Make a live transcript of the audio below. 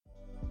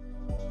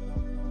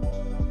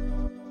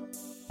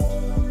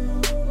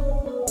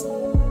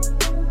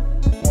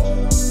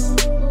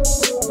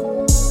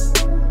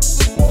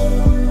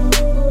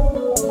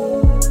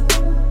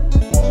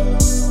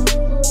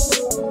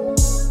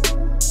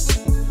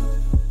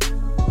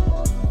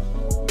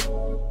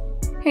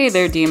Hey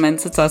there,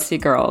 demons. It's us,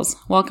 girls.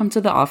 Welcome to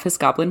the Office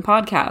Goblin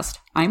Podcast.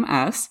 I'm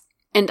S.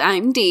 And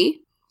I'm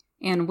D.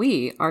 And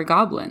we are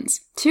goblins.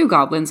 Two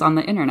goblins on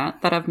the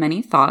internet that have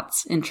many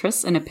thoughts,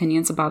 interests, and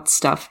opinions about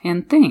stuff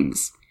and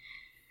things.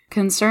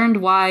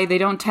 Concerned why they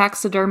don't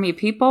taxidermy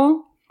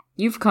people?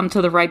 You've come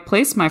to the right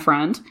place, my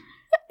friend.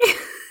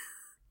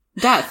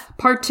 Death,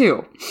 Part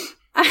 2.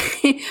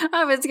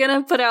 I was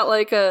gonna put out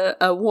like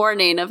a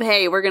warning of,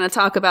 hey, we're gonna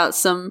talk about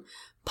some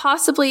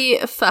possibly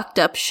fucked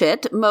up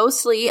shit,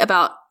 mostly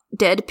about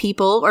dead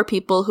people or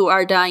people who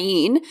are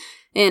dying.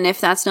 And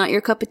if that's not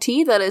your cup of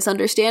tea, that is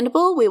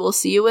understandable. We will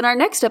see you in our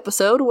next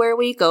episode where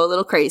we go a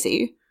little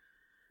crazy.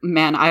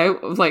 Man, I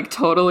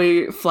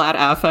totally flat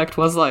affect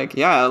was like,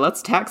 yeah,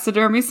 let's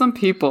taxidermy some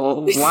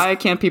people. Why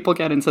can't people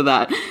get into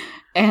that?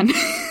 And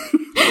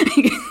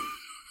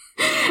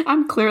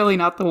I'm clearly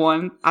not the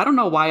one. I don't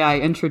know why I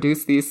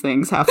introduce these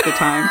things half the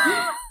time.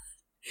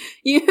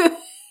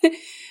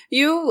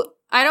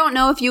 I don't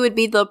know if you would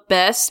be the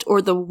best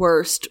or the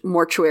worst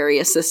mortuary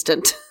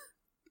assistant.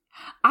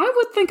 I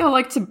would think I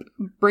like to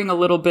bring a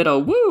little bit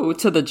of woo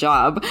to the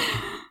job.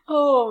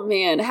 Oh,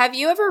 man. Have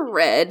you ever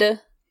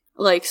read,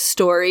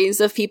 stories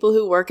of people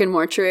who work in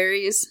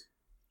mortuaries?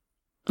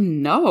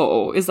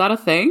 No. Is that a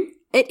thing?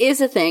 It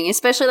is a thing,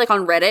 especially,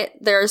 on Reddit.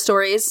 There are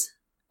stories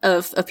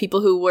of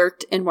people who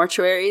worked in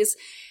mortuaries.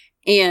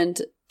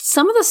 And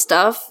some of the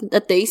stuff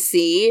that they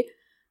see,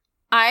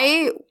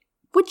 I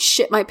would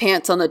shit my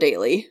pants on the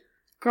daily.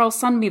 Girl,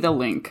 send me the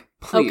link,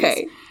 please.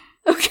 Okay.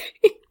 Because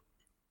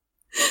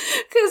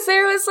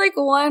there was,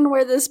 one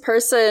where this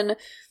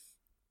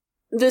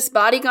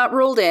body got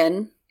rolled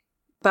in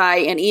by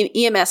an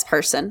EMS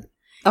person.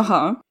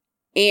 Uh-huh.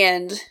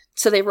 And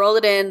so they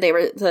rolled it in.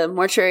 The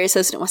mortuary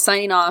assistant was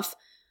signing off.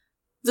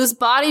 This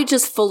body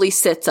just fully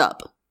sits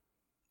up.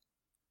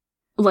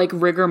 Like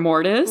rigor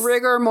mortis?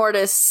 Rigor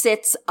mortis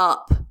sits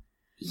up.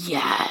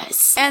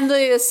 Yes. And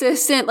the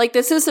assistant,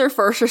 this is their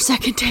first or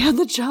second day on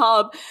the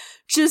job,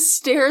 just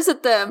stares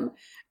at them.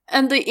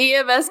 And the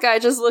EMS guy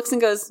just looks and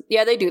goes,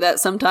 yeah, they do that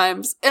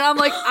sometimes. And I'm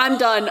like, I'm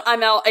done.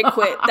 I'm out. I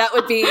quit. That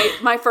would be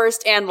my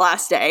first and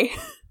last day.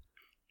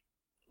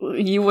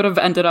 You would have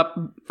ended up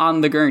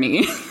on the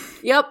gurney.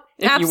 Yep,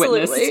 if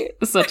absolutely. You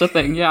witnessed such a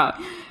thing, yeah.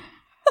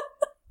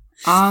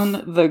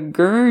 On the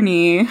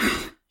gurney.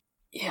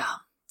 Yeah.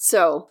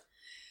 So,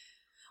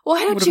 why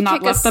don't would you have not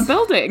kick left us? The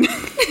building.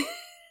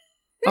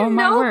 Oh,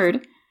 my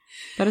word.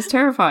 That is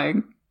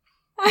terrifying.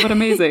 But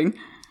amazing.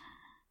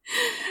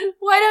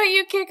 Why don't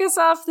you kick us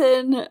off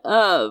then,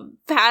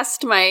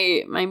 past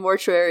my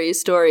mortuary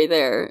story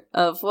there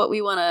of what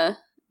we want to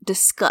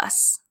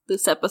discuss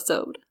this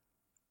episode?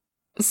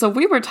 So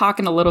we were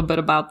talking a little bit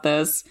about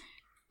this,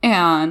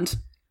 and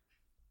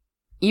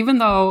even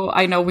though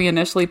I know we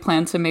initially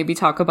planned to maybe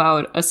talk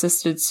about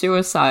assisted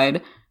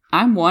suicide,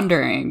 I'm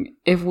wondering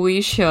if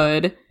we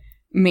should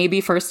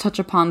maybe first touch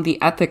upon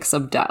the ethics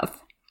of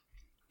death.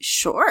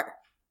 Sure.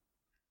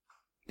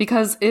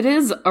 Because it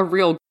is a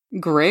real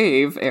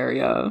grave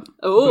area.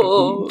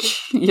 Oh.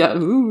 Yeah,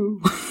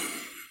 ooh.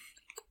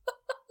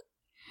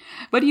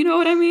 But you know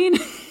what I mean?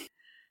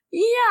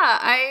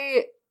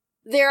 Yeah,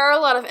 there are a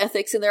lot of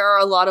ethics and there are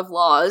a lot of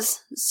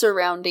laws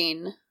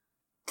surrounding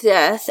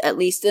death, at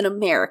least in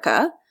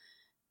America.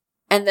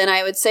 And then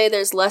I would say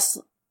there's less,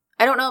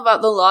 I don't know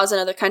about the laws in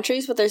other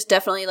countries, but there's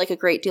definitely a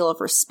great deal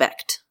of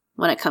respect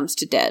when it comes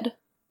to dead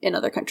in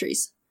other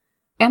countries.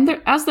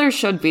 And as there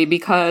should be,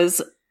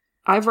 because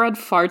I've read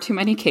far too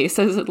many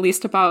cases, at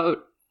least about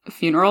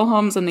funeral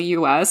homes in the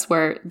U.S.,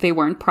 where they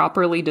weren't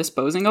properly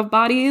disposing of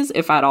bodies,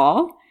 if at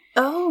all.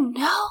 Oh,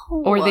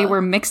 no. Or they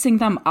were mixing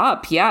them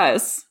up.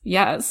 Yes.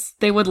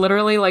 They would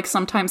literally,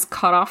 sometimes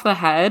cut off the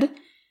head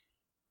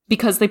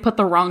because they put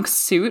the wrong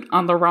suit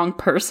on the wrong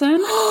person.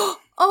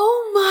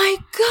 Oh,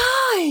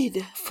 my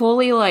God.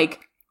 Fully,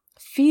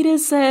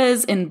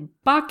 fetuses in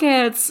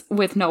buckets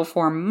with no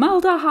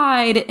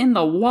formaldehyde in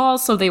the wall,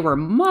 so they were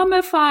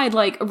mummified,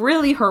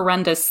 really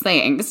horrendous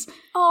things.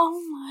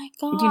 Oh my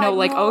God. No.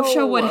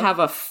 OSHA would have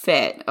a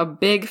fit, a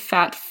big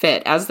fat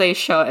fit, as they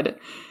should.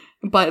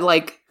 But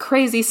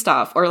crazy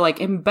stuff, or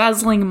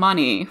embezzling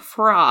money,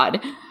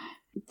 fraud.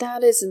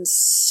 That is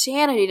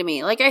insanity to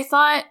me. I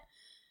thought,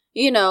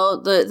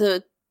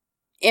 the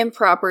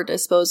improper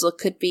disposal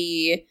could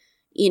be,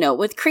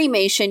 with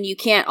cremation, you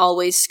can't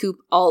always scoop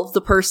all of the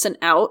person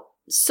out.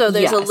 So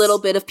there's a little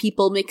bit of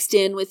people mixed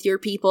in with your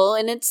people.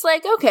 And it's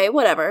okay,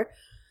 whatever.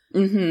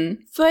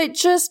 Mm-hmm. But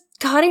just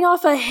cutting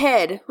off a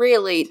head,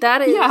 really,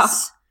 that is... Yeah.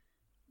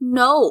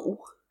 No.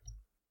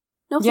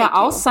 No, yeah, thank you.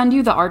 I'll send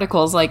you the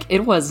articles.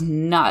 It was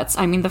nuts.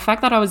 I mean, the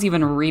fact that I was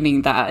even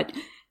reading that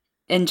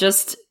and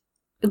just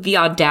the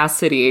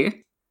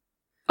audacity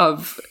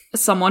of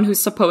someone who's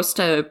supposed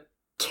to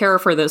care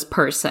for this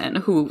person,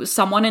 who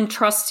someone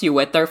entrusts you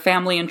with, their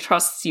family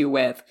entrusts you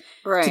with,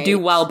 to do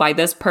well by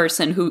this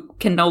person who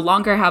can no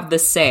longer have the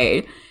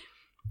say,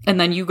 and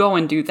then you go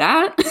and do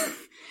that?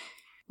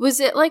 Was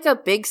it a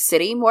big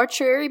city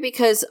mortuary?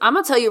 Because I'm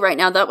gonna tell you right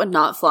now, that would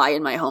not fly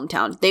in my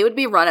hometown. They would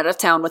be run out of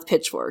town with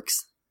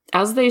pitchforks.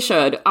 As they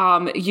should.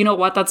 You know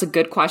what? That's a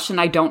good question.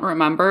 I don't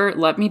remember.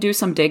 Let me do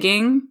some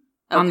digging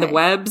on the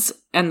webs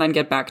and then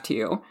get back to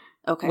you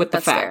with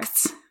the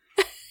facts.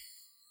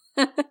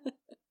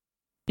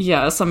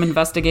 Yeah, some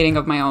investigating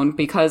of my own,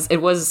 because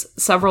it was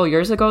several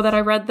years ago that I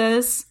read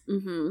this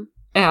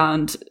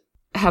and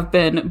have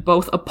been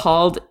both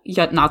appalled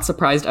yet not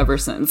surprised ever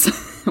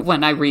since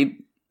when I read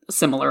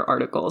similar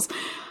articles.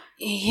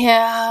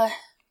 Yeah.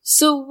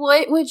 So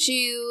what would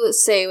you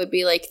say would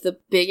be like the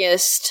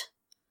biggest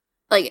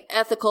like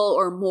ethical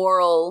or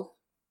moral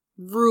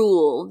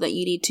rule that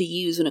you need to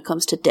use when it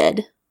comes to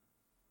dead?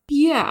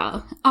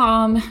 Yeah.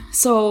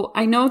 So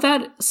I know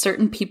that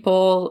certain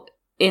people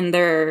in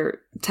their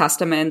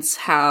testaments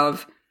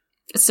have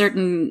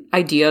certain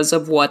ideas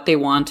of what they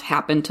want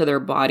happen to their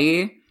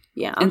body.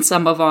 Yeah. And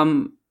some of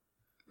them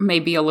may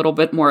be a little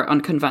bit more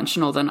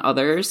unconventional than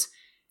others.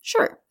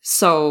 Sure.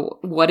 So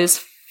what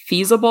is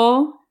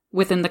feasible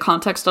within the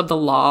context of the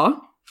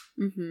law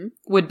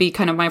would be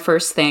kind of my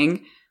first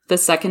thing. The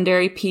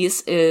secondary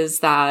piece is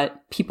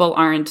that people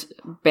aren't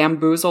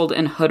bamboozled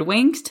and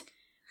hoodwinked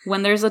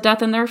when there's a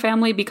death in their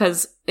family,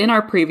 because in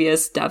our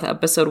previous death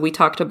episode, we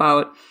talked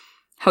about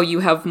how you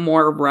have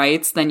more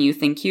rights than you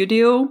think you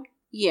do.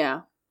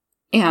 Yeah.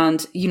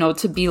 And, you know,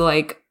 to be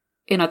like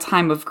in a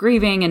time of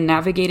grieving and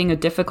navigating a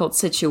difficult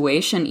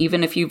situation,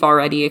 even if you've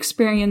already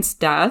experienced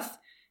death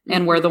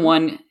and we're the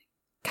one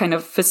kind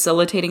of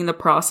facilitating the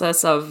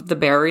process of the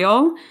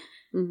burial,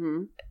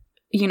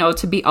 you know,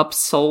 to be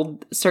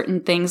upsold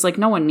certain things, like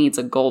no one needs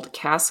a gold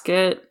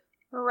casket.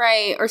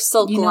 Right, or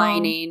silk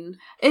lining.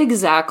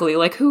 Exactly.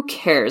 Like, who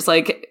cares?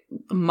 Like,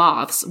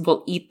 moths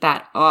will eat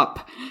that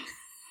up.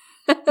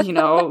 You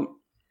know,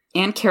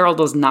 Aunt Carol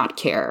does not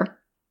care.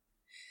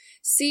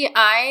 See,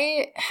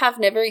 I have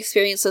never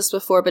experienced this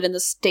before, but in the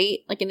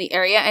state, like in the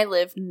area I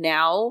live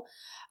now,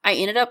 I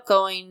ended up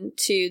going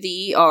to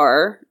the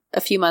ER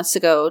a few months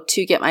ago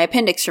to get my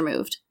appendix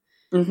removed.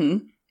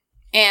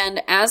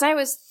 And as I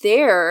was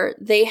there,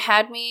 they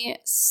had me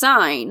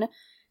sign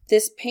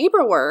this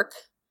paperwork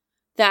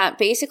that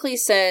basically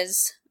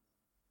says,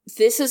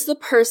 this is the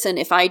person,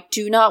 if I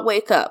do not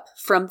wake up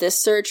from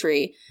this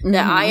surgery,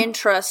 that I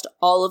entrust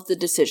all of the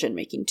decision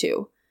making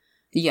to.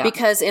 Yeah.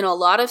 Because in a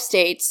lot of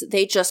states,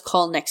 they just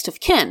call next of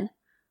kin.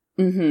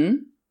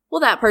 Well,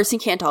 that person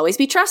can't always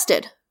be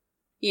trusted.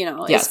 You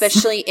know,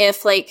 especially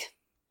if, like,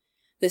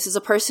 this is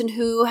a person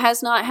who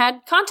has not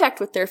had contact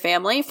with their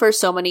family for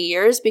so many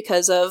years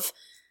because of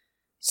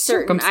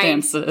certain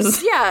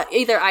circumstances.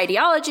 Either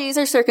ideologies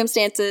or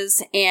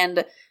circumstances.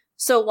 And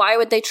so why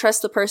would they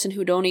trust the person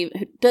who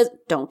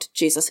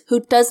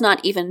does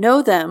not even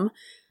know them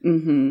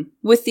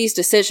with these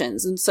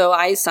decisions? And so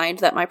I signed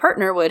that my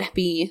partner would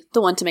be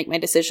the one to make my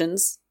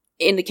decisions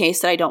in the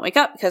case that I don't wake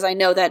up, because I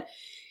know that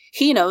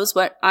he knows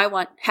what I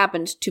want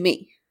happened to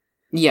me.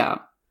 Yeah.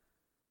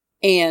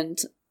 And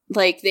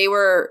like, they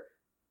were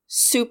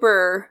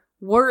super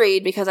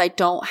worried because I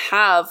don't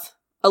have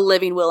a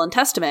living will and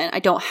testament. I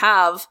don't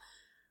have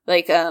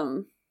like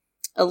a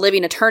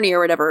living attorney or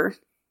whatever.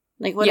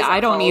 Like, what is that I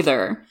don't called?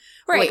 Either.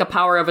 Right. Like a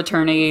power of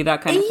attorney,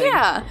 that kind of thing.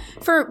 Yeah.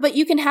 But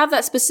you can have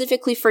that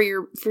specifically for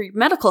your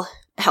medical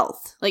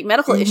health, like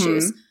medical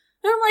issues. And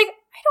I'm like,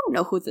 I don't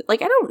know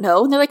I don't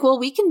know. And they're like, well,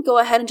 we can go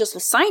ahead and just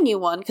assign you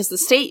one, because the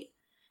state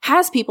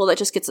has people that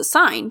just gets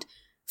assigned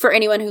for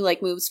anyone who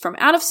like moves from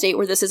out of state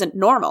where this isn't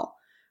normal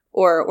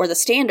or the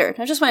standard.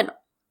 I just went,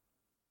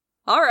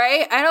 all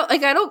right. I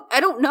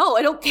don't know.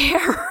 I don't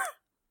care.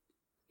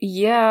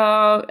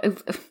 Yeah.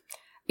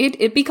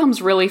 It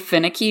becomes really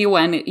finicky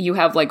when you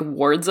have like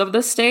wards of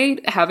the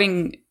state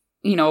having,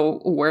 you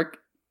know, work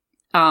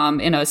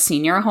in a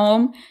senior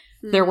home.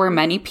 There were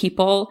many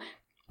people,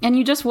 and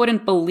you just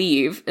wouldn't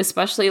believe,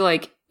 especially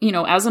like, you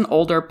know, as an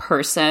older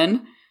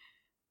person,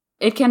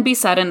 it can be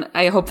said, and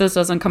I hope this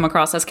doesn't come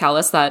across as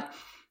callous, that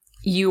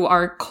you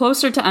are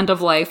closer to end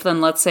of life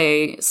than, let's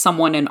say,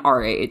 someone in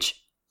our age,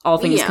 all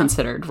things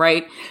considered,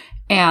 right?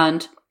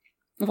 And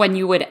when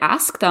you would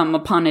ask them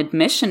upon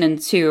admission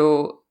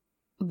into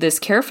this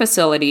care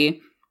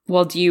facility,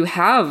 well, do you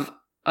have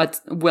a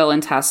will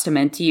and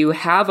testament? Do you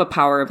have a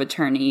power of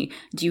attorney?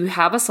 Do you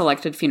have a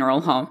selected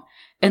funeral home?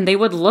 And they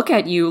would look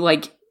at you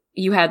like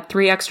you had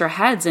 3 extra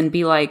heads and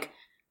be like,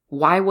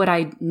 why would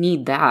I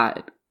need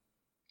that?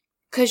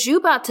 'Cause you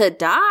about to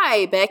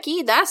die,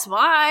 Becky. That's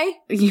why.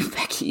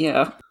 Becky,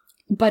 yeah.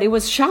 But it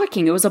was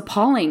shocking. It was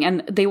appalling.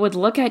 And they would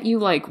look at you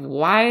like,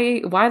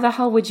 why the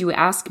hell would you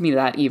ask me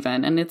that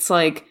even? And it's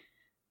like,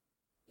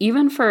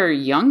 even for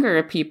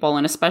younger people,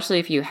 and especially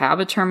if you have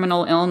a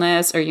terminal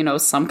illness or, you know,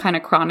 some kind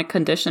of chronic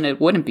condition,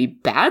 it wouldn't be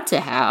bad to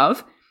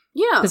have.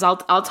 Yeah. Because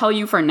I'll tell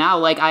you for now,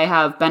 like, I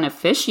have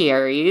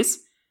beneficiaries.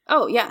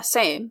 Oh, yeah,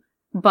 same.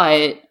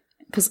 But,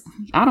 because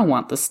I don't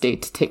want the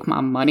state to take my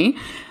money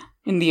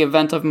in the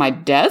event of my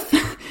death.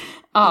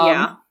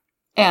 Yeah.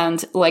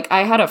 And, like,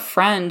 I had a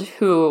friend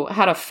who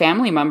had a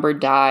family member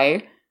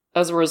die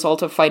as a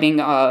result of fighting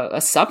a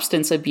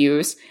substance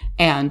abuse,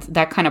 and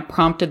that kind of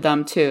prompted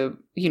them to,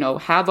 you know,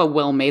 have a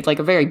will made, like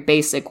a very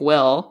basic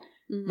will,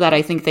 that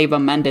I think they've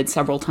amended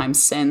several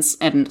times since.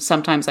 And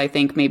sometimes I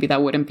think maybe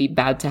that wouldn't be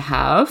bad to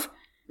have,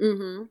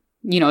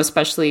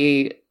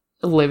 especially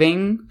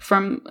living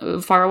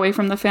from far away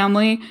from the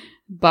family.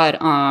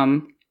 But,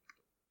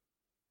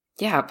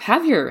 yeah,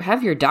 have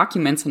your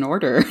documents in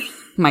order,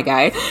 my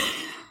guy.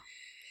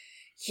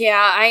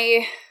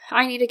 Yeah,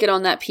 I need to get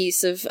on that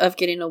piece of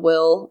getting a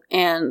will.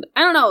 And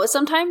I don't know,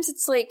 sometimes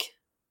it's like,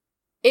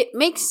 it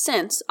makes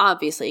sense,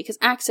 obviously, because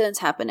accidents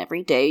happen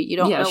every day. You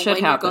don't know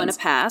when you're going to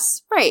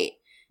pass. Right.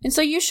 And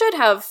so you should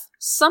have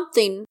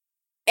something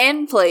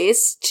in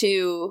place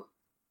to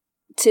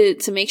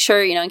make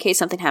sure, in case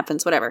something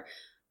happens, whatever.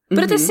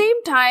 But at the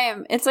same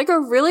time, it's like a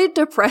really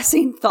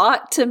depressing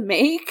thought to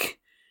make.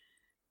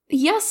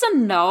 Yes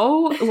and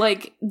no.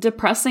 Like,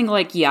 depressing,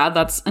 like, yeah,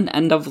 that's an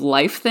end of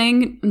life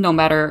thing, no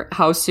matter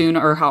how soon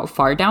or how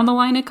far down the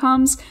line it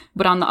comes.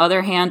 But on the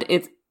other hand,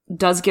 it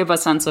does give a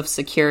sense of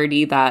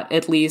security that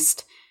at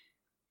least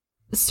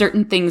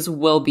certain things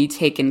will be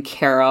taken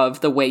care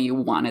of the way you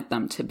wanted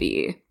them to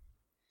be.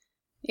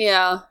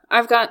 Yeah,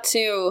 I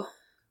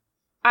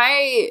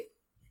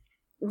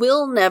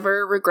will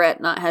never regret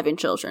not having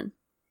children.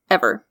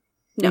 Ever.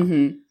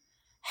 No.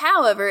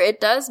 However, it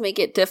does make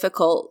it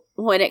difficult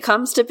when it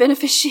comes to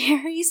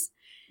beneficiaries,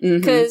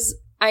 because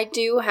I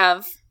do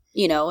have,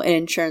 an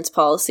insurance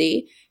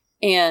policy,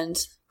 and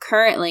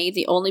currently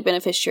the only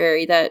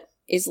beneficiary that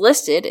is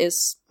listed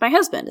is my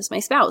husband, is my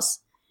spouse.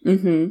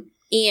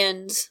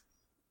 And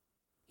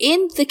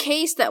in the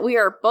case that we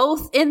are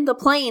both in the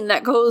plane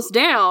that goes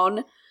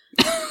down,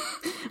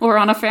 or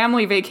on a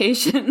family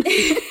vacation,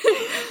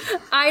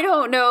 I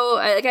don't know.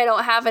 I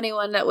don't have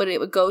anyone that it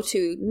would go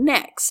to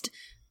next.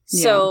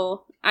 Yeah.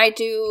 So I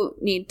do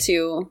need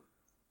to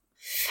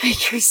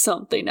figure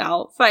something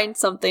out, find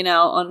something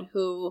out on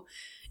who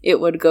it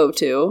would go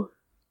to.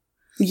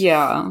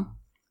 Yeah.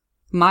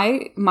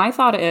 My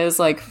thought is,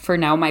 like, for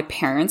now, my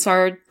parents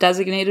are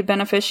designated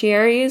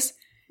beneficiaries.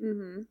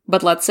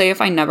 But let's say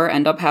if I never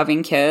end up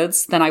having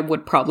kids, then I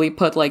would probably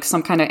put, like,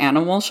 some kind of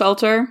animal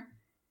shelter.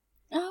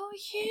 Oh,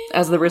 yeah.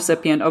 As the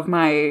recipient of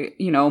my,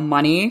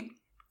 money.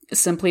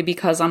 Simply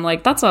because I'm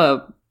like, that's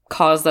a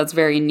cause that's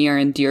very near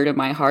and dear to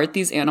my heart.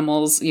 These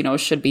animals,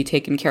 should be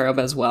taken care of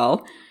as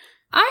well.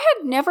 I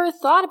had never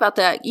thought about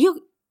that.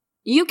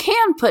 You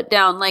can put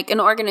down, like,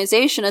 an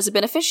organization as a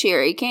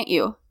beneficiary, can't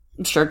you?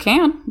 Sure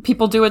can.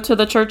 People do it to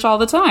the church all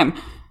the time.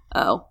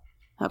 Oh.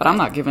 Okay. But I'm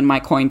not giving my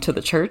coin to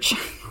the church.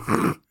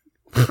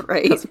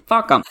 Right.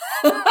 Fuck them.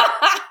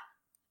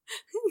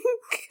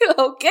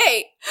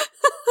 Okay.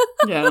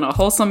 Yeah, in a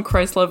wholesome,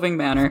 Christ-loving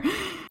manner.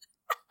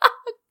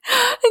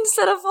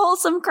 Instead of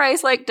wholesome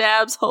Christ-like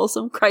dabs,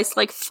 wholesome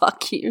Christ-like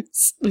fuck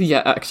yous.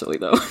 Yeah, actually,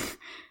 though.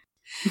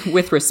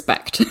 With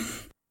respect.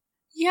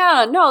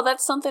 Yeah, no,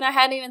 that's something I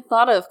hadn't even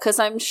thought of, because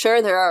I'm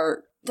sure there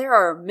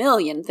are a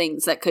million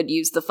things that could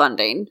use the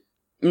funding.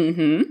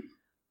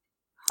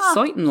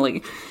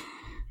 Certainly.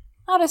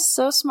 That is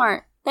so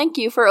smart. Thank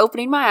you for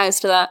opening my eyes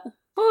to that.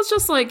 Well, it's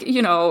just like,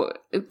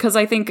 because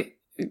I think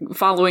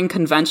following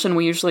convention,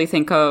 we usually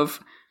think of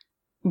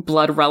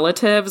blood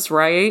relatives,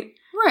 right?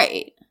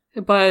 Right.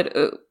 But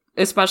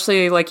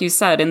especially, like you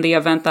said, in the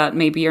event that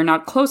maybe you're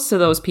not close to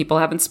those people,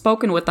 haven't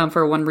spoken with them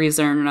for one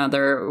reason or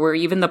another, or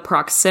even the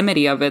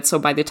proximity of it, so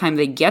by the time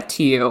they get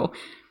to you,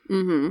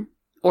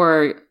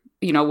 or,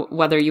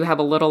 whether you have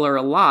a little or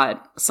a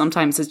lot,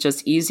 sometimes it's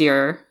just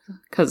easier,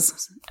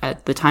 because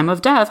at the time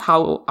of death,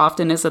 how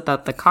often is it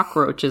that the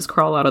cockroaches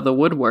crawl out of the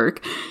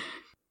woodwork?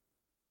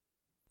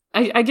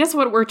 I guess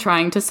what we're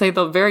trying to say,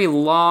 the very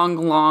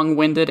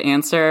long-winded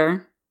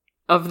answer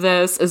of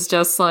this is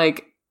just,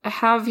 like,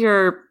 have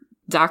your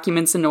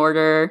documents in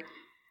order,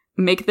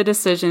 make the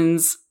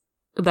decisions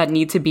that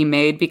need to be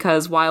made,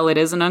 because while it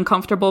is an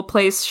uncomfortable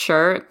place,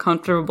 sure,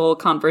 comfortable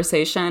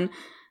conversation,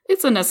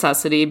 it's a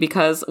necessity,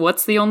 because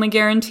what's the only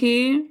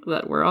guarantee?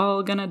 That we're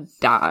all gonna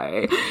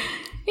die.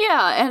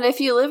 Yeah, and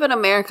if you live in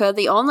America,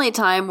 the only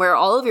time where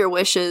all of your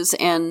wishes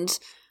and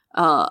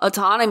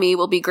autonomy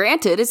will be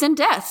granted is in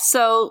death,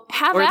 so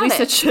have or at it. Or at least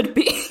it should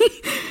be.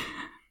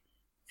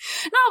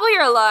 Not while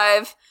you're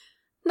alive.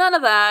 None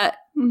of that.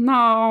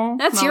 No.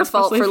 That's your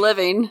fault for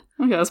living.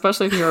 Yeah,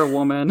 especially if you're a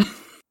woman.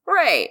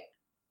 Right.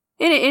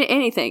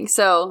 Anything.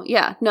 So,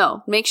 yeah,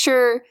 no. Make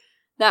sure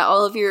that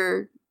all of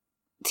your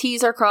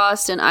T's are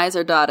crossed and I's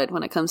are dotted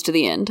when it comes to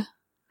the end.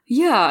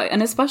 Yeah,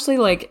 and especially,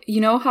 like,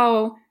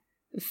 how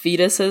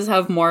fetuses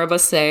have more of a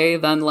say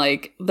than,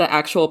 like, the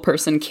actual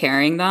person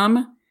carrying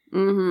them?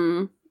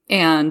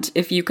 And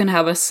if you can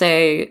have a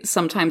say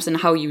sometimes in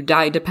how you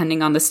die,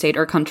 depending on the state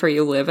or country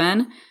you live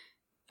in,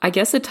 I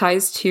guess it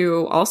ties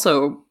to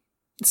also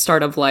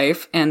start of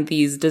life and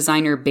these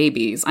designer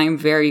babies. I am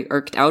very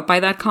irked out by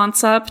that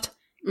concept.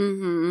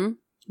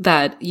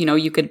 That,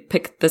 you could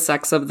pick the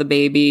sex of the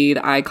baby,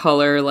 the eye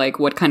color, like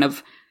what kind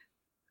of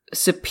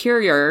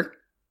superior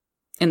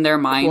in their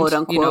mind, quote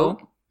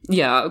unquote,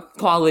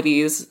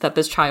 qualities that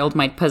this child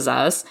might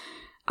possess.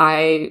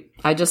 I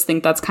just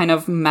think that's kind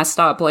of messed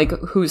up. Like,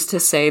 who's to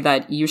say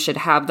that you should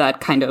have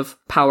that kind of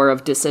power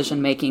of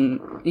decision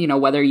making, you know,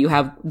 whether you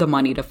have the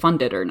money to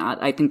fund it or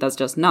not? I think that's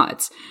just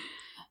nuts.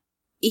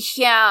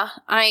 Yeah,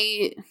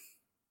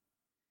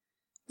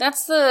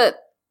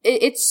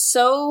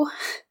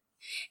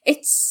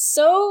 it's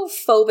so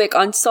phobic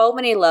on so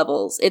many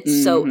levels.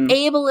 It's so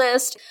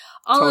ableist,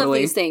 all of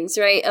these things,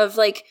 right? Of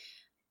like,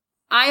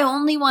 I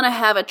only want to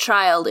have a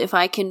child if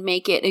I can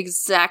make it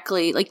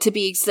exactly, like, to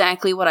be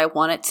exactly what I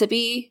want it to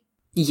be.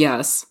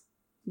 Yes.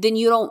 Then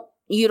you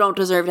don't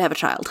deserve to have a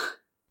child.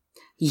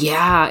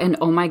 Yeah, and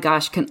oh my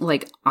gosh,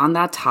 on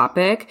that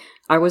topic,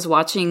 I was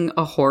watching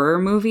a horror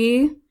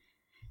movie,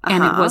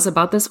 and it was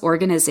about this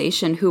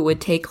organization who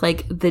would take,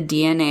 like, the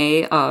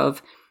DNA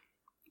of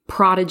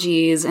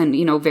prodigies and,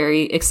 you know,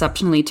 very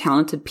exceptionally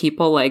talented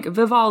people like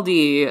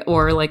Vivaldi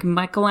or like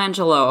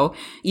Michelangelo,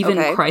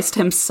 even Christ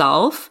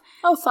himself.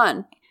 Oh,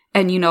 fun.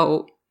 And, you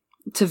know,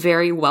 to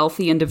very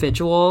wealthy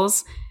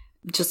individuals,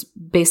 just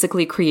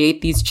basically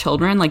create these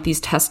children, like these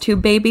test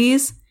tube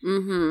babies.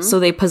 Mm-hmm. So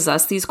they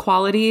possess these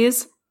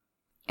qualities.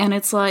 And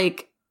it's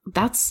like,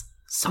 that's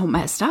so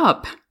messed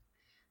up.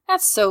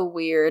 That's so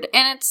weird.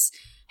 And it's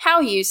how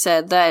you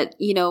said that,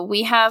 you know,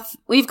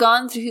 we've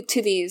gone through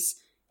to these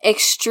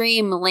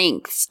extreme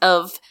lengths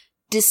of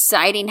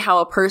deciding how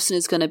a person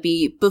is going to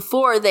be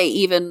before they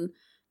even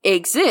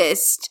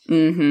exist.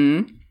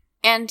 Mm-hmm.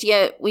 And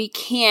yet we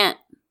can't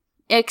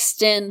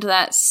extend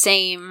that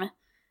same,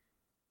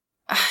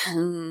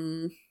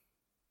 what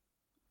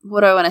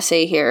do I want to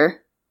say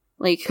here?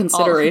 Like,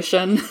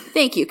 consideration.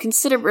 Thank you.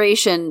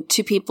 Consideration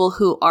to people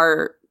who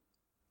are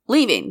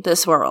leaving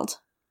this world.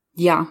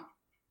 Yeah.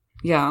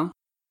 Yeah.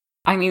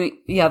 I mean,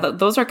 yeah,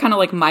 those are kind of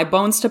like my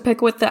bones to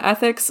pick with the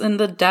ethics in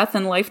the death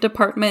and life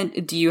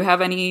department. Do you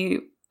have any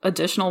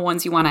additional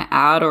ones you want to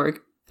add or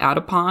add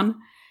upon?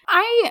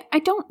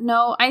 I don't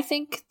know. I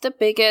think the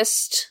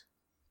biggest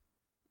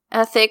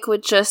ethic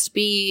would just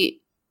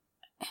be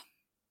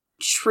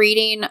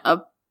treating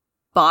a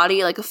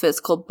body, like a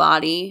physical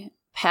body,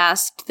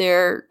 past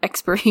their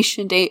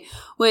expiration date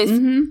with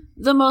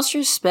the most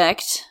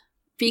respect,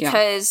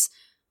 because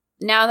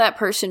now that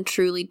person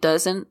truly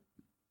doesn't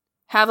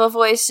have a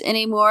voice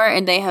anymore,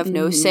 and they have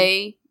no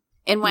say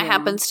in what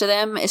happens to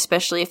them,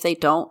 especially if they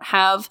don't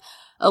have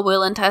a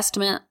will and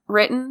testament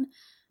written.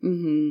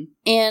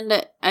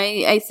 And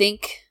I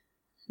think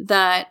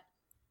that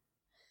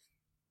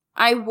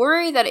I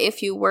worry that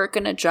if you work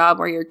in a job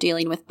where you're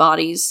dealing with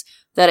bodies,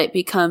 that it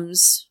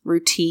becomes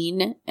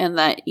routine and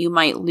that you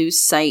might lose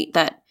sight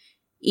that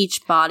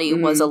each body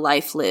was a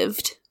life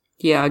lived.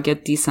 Yeah,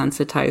 get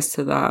desensitized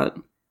to that.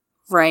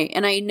 Right.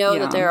 And I know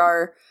that there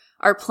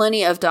are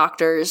plenty of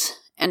doctors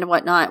and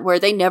whatnot where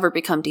they never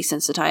become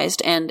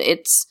desensitized. And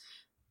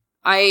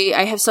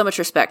I have so much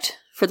respect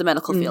for the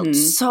medical field.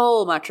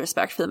 So much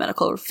respect for the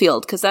medical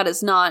field, because that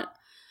is not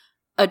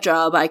a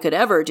job I could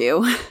ever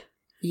do.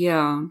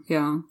 Yeah.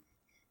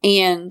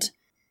 And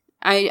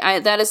I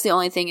that is the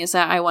only thing, is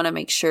that I want to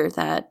make sure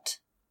that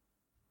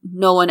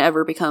no one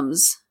ever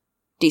becomes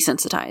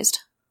desensitized.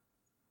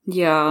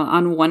 Yeah,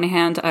 on one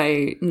hand,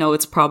 I know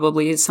it's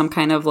probably some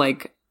kind of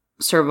like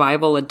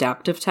survival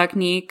adaptive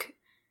technique,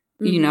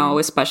 you know,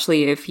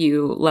 especially if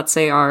you, let's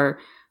say, are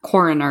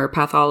coroner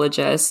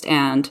pathologist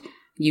and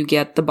you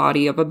get the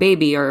body of a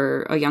baby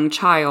or a young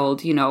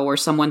child, you know, or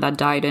someone that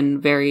died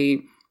in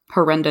very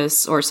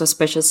horrendous or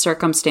suspicious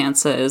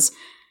circumstances.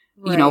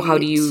 Right. You know, how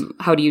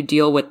do you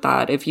deal with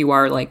that if you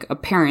are like a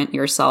parent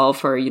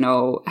yourself, or, you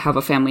know, have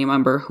a family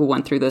member who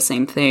went through the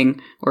same thing,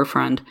 or a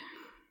friend?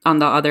 On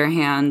the other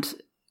hand,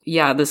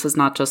 yeah, this is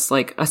not just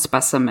like a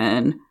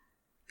specimen,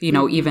 you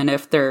know, even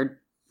if they're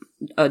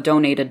a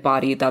donated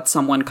body that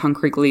someone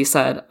concretely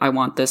said, I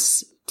want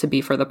this to be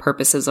for the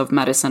purposes of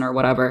medicine or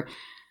whatever.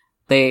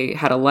 They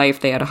had a life,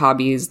 they had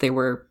hobbies, they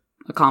were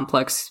a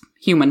complex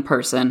human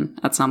person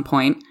at some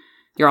point.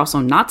 You're also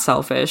not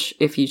selfish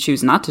if you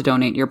choose not to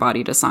donate your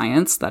body to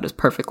science. That is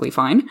perfectly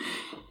fine.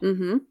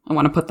 I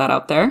want to put that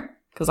out there,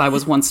 because I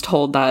was once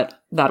told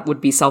that that would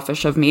be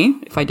selfish of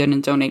me if I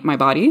didn't donate my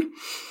body.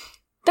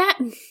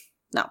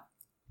 No.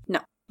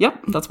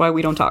 Yep, that's why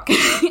we don't talk.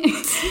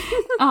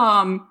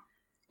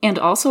 And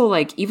also,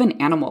 like,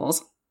 even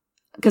animals.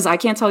 Because I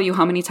can't tell you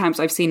how many times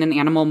I've seen an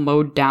animal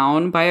mowed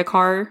down by a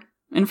car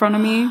in front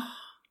of me.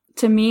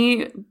 To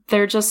me,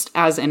 they're just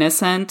as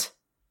innocent.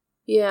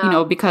 Yeah. You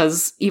know,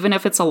 because even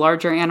if it's a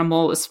larger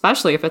animal,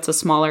 especially if it's a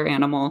smaller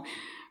animal,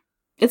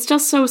 it's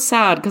just so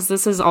sad, because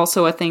this is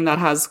also a thing that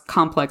has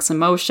complex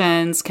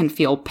emotions, can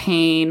feel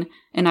pain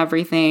and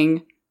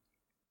everything.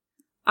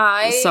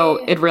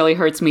 So it really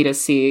hurts me to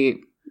see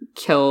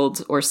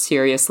killed or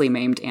seriously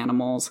maimed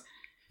animals.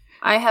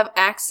 I have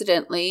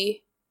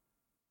accidentally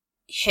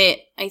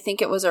hit, I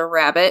think it was a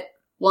rabbit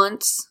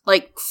once,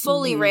 like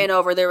fully ran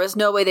over. There was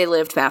no way they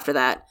lived after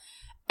that.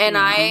 And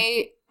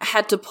I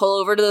had to pull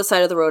over to the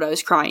side of the road. I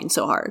was crying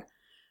so hard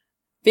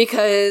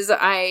because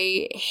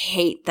I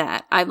hate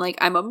that. I'm like,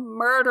 I'm a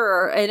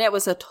murderer, and it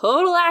was a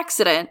total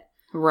accident.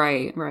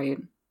 Right.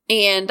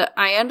 And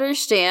I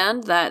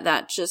understand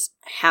that just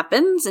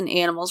happens and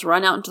animals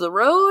run out into the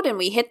road and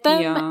we hit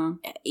them.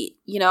 Yeah.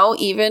 You know,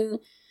 even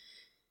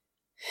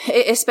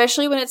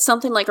especially when it's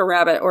something like a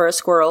rabbit or a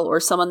squirrel or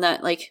someone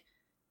that like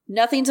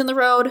nothing's in the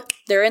road,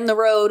 they're in the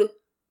road,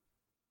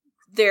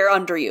 they're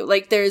under you.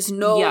 Like there's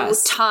no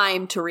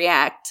time to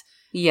react.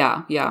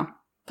 Yeah, yeah.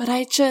 But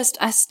I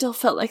still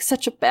felt like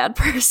such a bad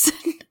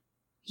person.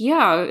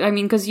 Yeah, I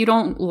mean, because you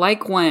don't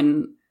like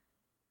when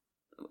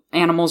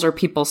animals or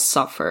people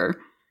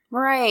suffer.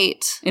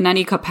 Right. In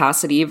any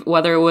capacity,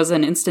 whether it was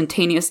an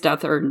instantaneous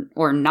death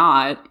or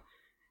not.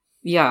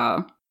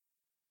 Yeah.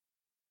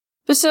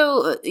 But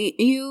so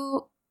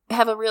you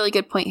have a really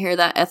good point here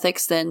that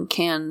ethics then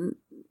can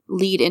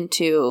lead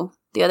into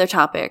the other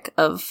topic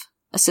of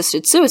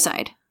assisted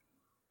suicide.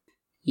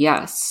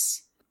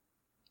 Yes.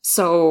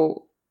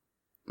 So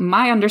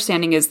my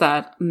understanding is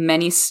that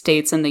many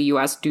states in the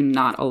US do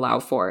not allow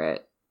for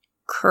it.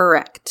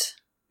 Correct.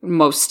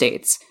 Most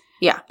states.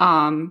 Yeah.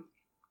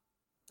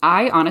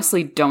 I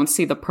honestly don't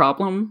see the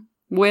problem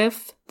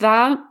with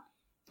that.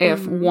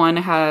 If one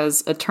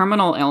has a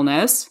terminal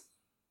illness,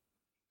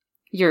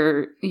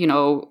 you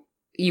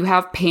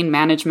have pain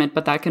management,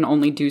 but that can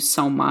only do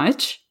so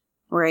much.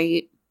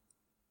 Right.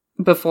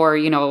 Before,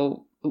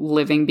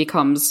 living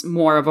becomes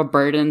more of a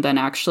burden than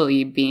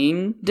actually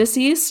being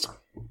deceased.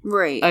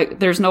 Right.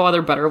 There's no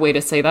other better way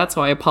to say that,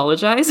 so I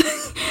apologize.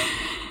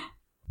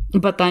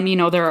 But then,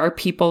 there are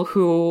people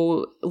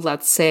who,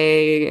 let's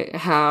say,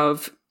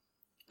 have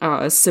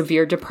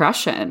severe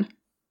depression.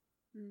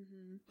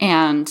 Mm-hmm.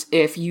 And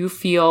if you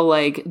feel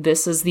like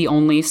this is the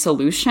only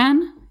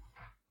solution,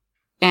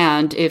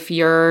 and if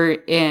you're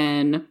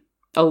in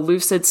a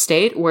lucid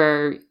state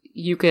where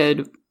you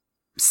could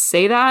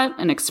say that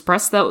and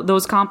express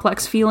those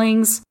complex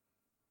feelings,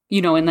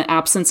 in the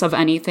absence of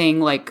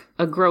anything like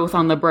a growth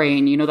on the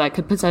brain, that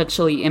could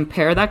potentially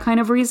impair that kind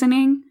of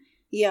reasoning.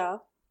 Yeah.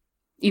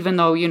 Even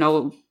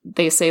though,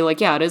 they say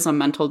like, yeah, it is a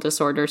mental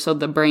disorder. So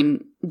the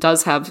brain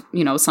does have,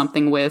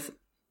 something with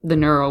the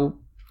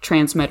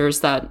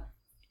neurotransmitters that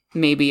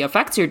maybe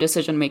affects your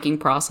decision-making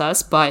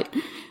process. But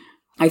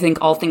I think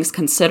all things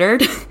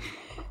considered,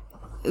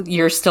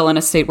 you're still in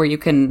a state where you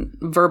can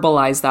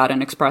verbalize that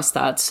and express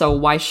that. So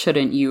why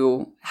shouldn't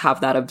you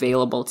have that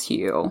available to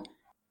you?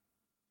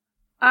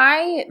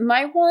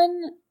 My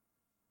one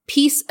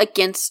piece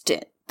against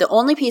it, the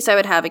only piece I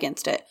would have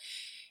against it,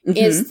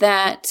 is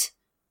that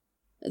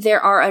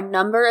there are a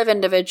number of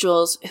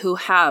individuals who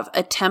have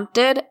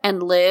attempted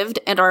and lived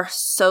and are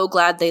so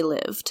glad they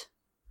lived.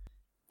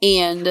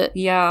 And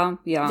yeah.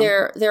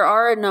 There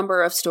are a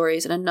number of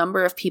stories and a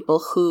number of people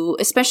who,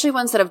 especially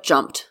ones that have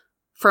jumped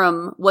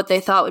from what they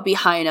thought would be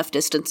high enough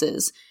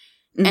distances,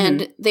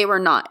 and they were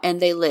not, and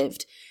they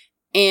lived.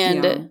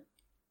 And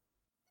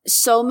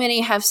so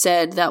many have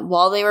said that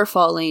while they were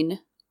falling,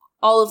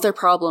 all of their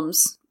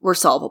problems were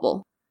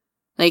solvable.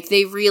 Like,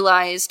 they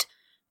realized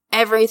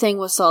everything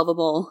was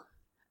solvable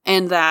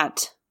and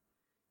that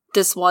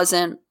this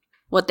wasn't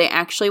what they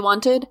actually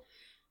wanted.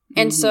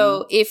 And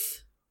so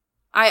if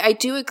I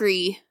do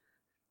agree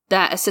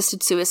that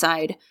assisted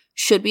suicide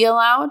should be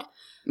allowed,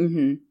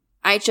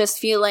 I just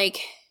feel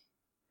like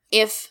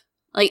if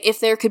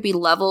there could be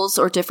levels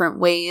or different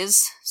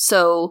ways.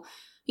 So,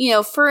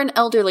 for an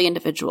elderly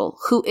individual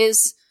who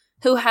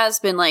has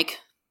been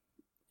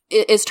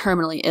is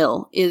terminally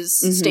ill,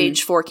 is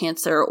stage 4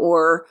 cancer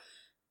or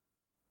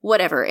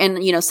whatever.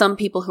 And, some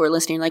people who are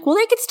listening are like, well,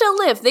 they could still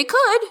live. They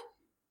could.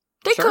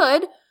 They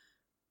could.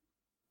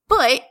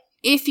 But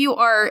if you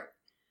are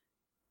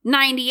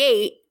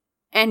 98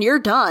 and you're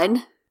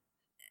done,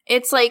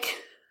 it's like,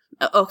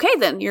 okay,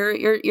 then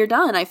you're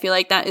done. I feel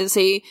like that is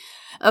a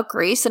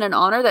grace and an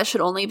honor that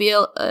should only be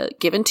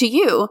given to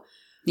you.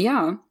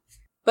 Yeah.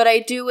 But I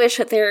do wish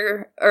that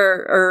there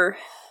or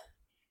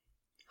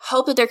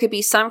hope that there could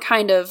be some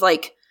kind of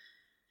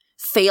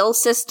fail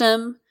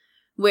system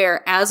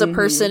where as a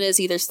person is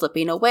either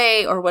slipping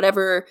away or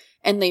whatever,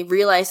 and they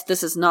realize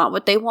this is not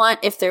what they want,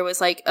 if there was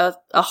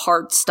a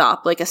hard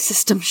stop, like a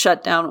system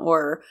shutdown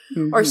or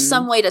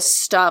some way to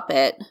stop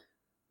it.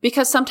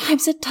 Because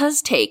sometimes it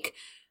does take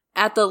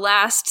at the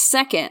last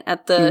second,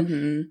 at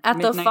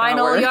the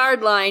final hour.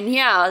 Yard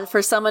line,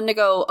 for someone to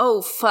go,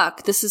 oh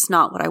fuck, this is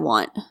not what I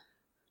want.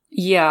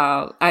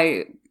 Yeah,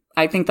 I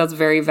think that's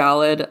very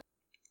valid.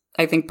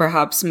 I think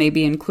perhaps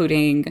maybe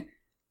including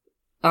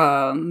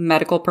a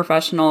medical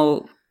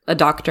professional, a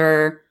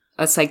doctor,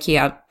 a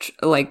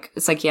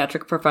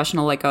psychiatric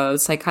professional like a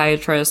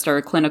psychiatrist or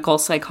a clinical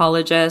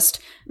psychologist,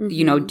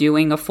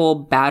 doing a full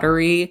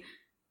battery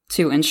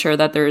to ensure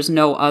that there's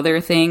no other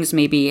things,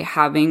 maybe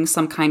having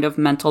some kind of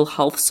mental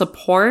health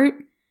support,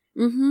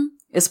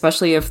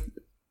 especially if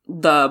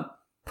the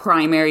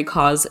primary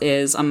cause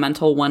is a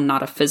mental one,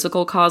 not a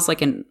physical cause,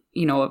 like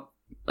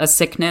a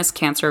sickness,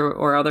 cancer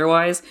or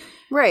otherwise.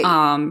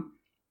 Right.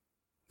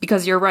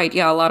 Because you're right.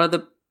 Yeah. A lot of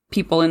the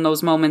people in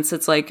those moments,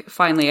 it's like,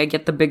 finally, I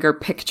get the bigger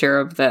picture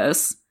of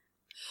this.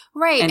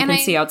 Right. And can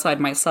see outside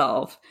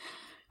myself.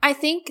 I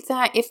think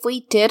that if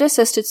we did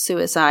assisted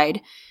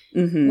suicide,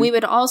 we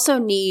would also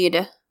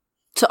need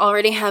to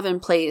already have in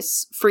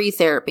place free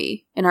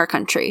therapy in our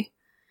country.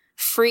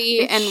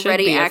 Free and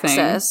ready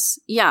access,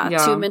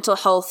 to mental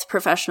health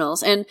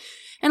professionals. And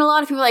a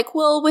lot of people are like,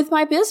 well, with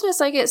my business,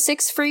 I get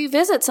 6 free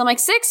visits. I'm like,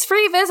 6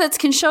 free visits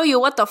can show you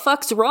what the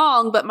fuck's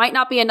wrong, but might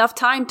not be enough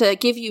time to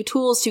give you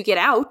tools to get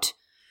out.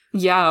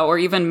 Yeah, or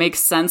even make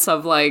sense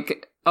of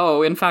like,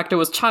 oh, in fact, it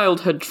was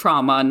childhood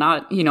trauma,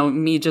 not,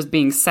 me just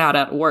being sad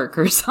at work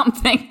or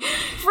something.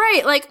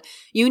 Right, like,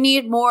 you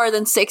need more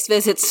than 6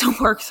 visits to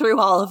work through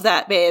all of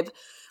that, babe.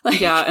 Like,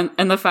 yeah,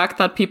 and the fact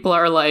that people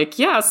are like,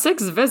 yeah,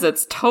 6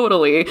 visits,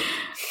 totally,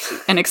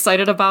 and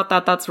excited about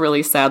that, that's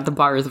really sad. The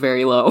bar is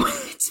very low.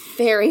 It's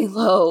very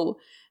low,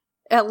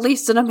 at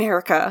least in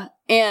America.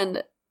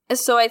 And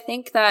so I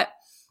think that,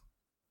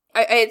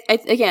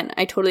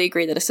 I totally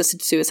agree that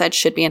assisted suicide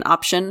should be an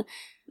option.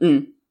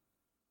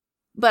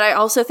 But I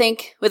also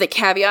think, with a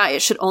caveat,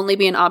 it should only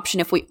be an option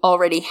if we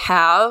already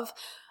have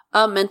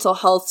a mental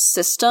health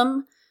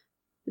system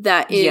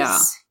that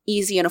is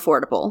easy and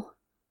affordable.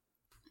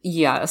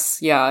 Yes,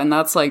 yeah, and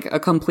that's like a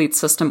complete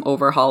system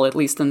overhaul, at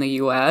least in the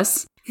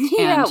US.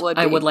 Yeah, and it would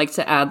be. I would like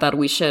to add that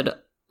we should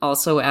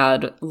also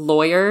add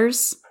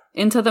lawyers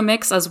into the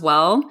mix as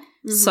well,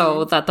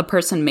 so that the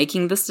person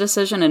making this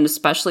decision, and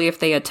especially if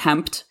they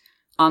attempt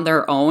on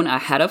their own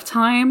ahead of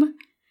time,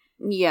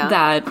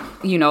 that,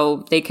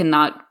 they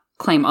cannot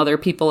claim other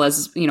people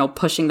as,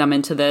 pushing them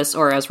into this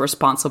or as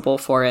responsible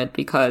for it,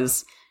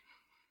 because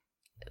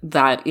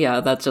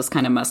that's just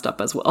kind of messed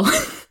up as well.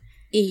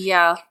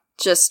 Yeah.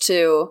 Just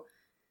to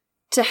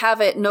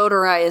have it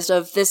notarized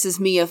of, this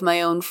is me of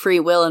my own free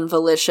will and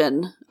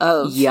volition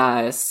of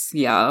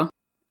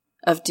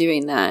of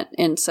doing that.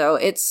 And so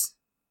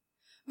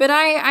but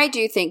I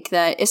do think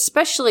that,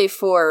 especially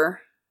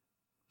for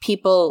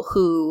people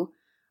who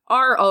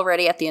are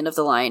already at the end of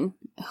the line,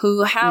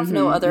 who have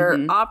no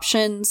other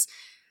options,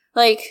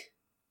 like,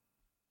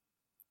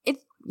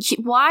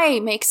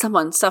 why make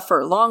someone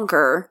suffer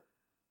longer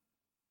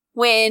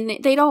when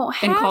they don't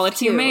have to? And call it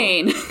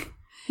humane.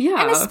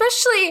 Yeah. And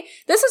especially,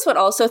 this is what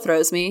also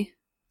throws me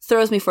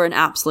for an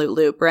absolute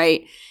loop,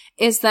 right?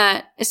 Is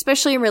that,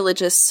 especially in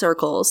religious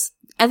circles,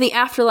 and the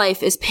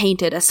afterlife is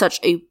painted as such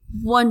a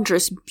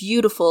wondrous,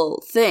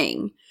 beautiful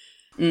thing.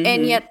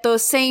 And yet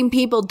those same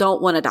people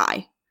don't want to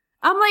die.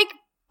 I'm like,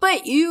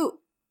 but you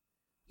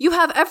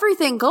have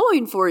everything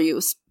going for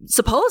you,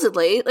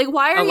 supposedly. Like,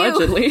 why are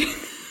Allegedly.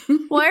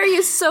 why are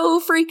you so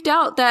freaked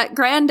out that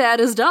granddad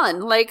is done?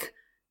 Like,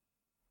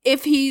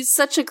 if he's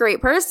such a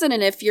great person,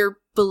 and if your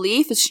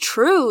belief is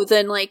true,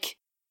 then, like,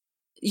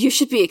 you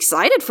should be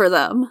excited for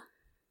them.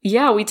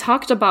 Yeah, we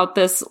talked about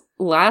this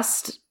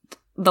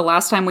the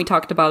last time we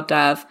talked about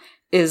death,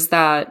 is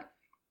that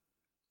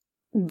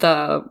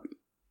the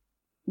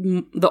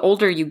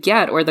older you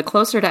get, or the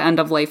closer to end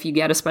of life you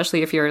get,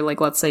 especially if you're, like,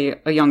 let's say,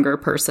 a younger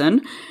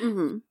person,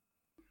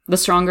 the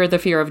stronger the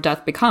fear of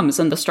death becomes,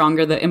 and the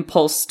stronger the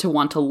impulse to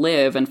want to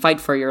live and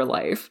fight for your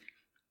life.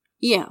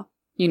 Yeah.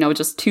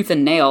 Just tooth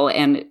and nail.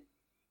 And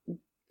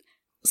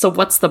so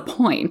what's the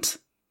point?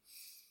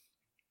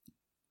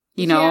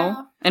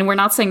 And we're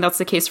not saying that's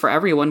the case for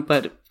everyone,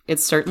 but it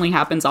certainly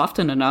happens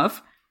often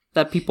enough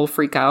that people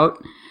freak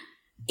out.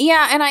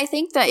 Yeah, and I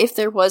think that if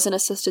there was an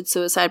assisted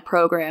suicide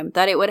program,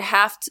 that it would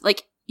have to,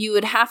 like, you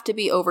would have to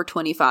be over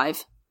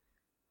 25.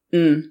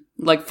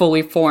 Like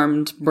fully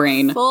formed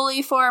brain.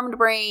 Fully formed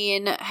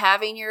brain,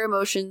 having your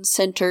emotions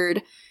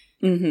centered.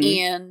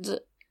 And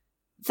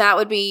that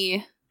would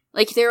be,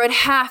 like, there would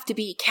have to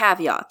be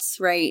caveats,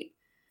 right?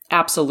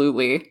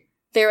 Absolutely.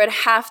 There would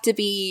have to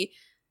be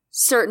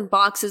certain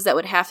boxes that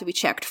would have to be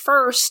checked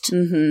first.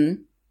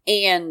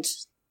 And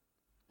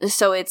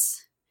so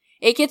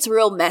it gets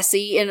real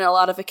messy in a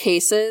lot of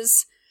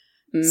cases.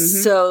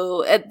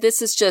 So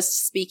this is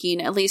just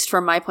speaking, at least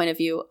from my point of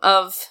view,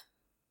 of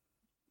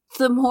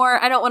the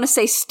more, I don't want to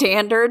say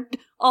standard,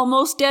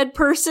 almost dead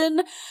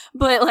person,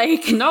 but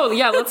like... No,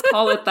 yeah, let's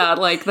call it that.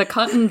 Like, the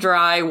cut and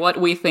dry,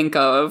 what we think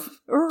of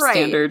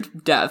standard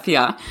death,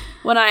 yeah.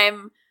 When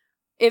I'm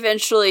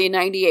eventually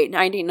 98,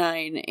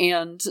 99,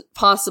 and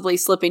possibly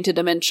slipping to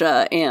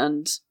dementia,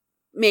 and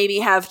maybe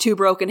have 2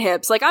 broken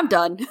hips, like, I'm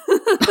done.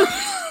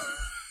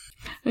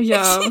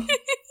 Yeah.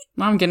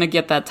 I'm gonna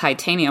get that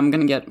titanium. I'm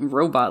gonna get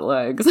robot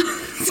legs.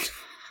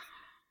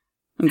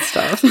 And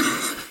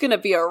stuff. Gonna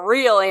be a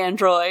real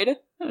android.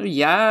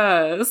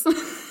 Yes.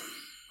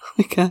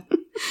 Okay.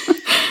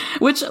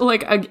 Which,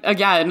 like,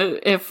 again,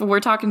 if we're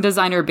talking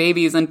designer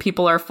babies and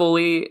people are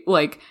fully,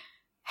 like,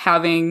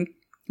 having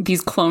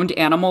these cloned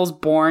animals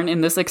born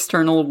in this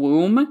external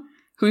womb,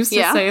 who's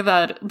to say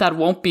that that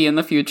won't be in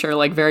the future,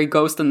 like, very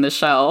Ghost in the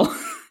Shell?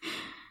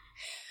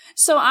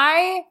 So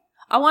I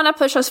want to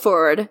push us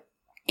forward,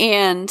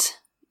 and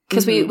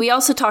because we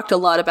also talked a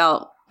lot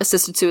about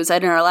assisted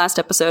suicide in our last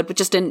episode, but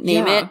just didn't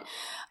name it.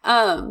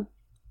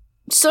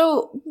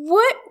 So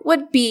what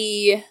would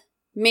be,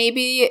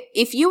 maybe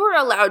if you were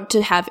allowed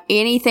to have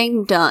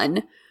anything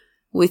done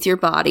with your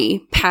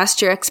body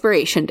past your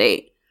expiration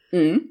date,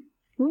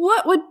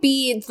 what would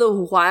be the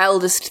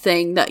wildest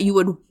thing that you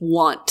would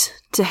want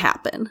to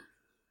happen?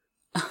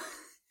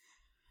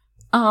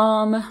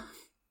 I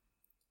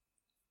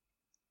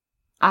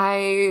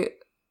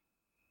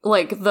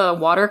like the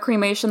water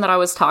cremation that I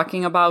was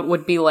talking about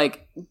would be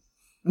like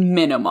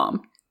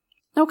minimum.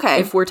 Okay.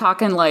 If we're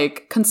talking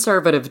like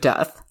conservative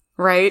death,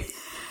 right?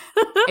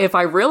 If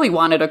I really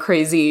wanted a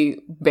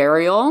crazy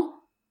burial,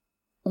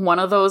 one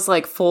of those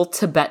like full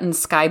Tibetan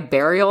sky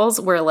burials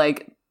where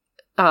like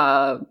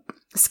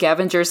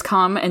scavengers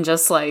come and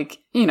just like,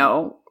 you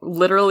know,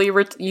 literally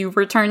you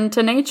return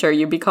to nature.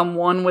 You become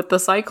one with the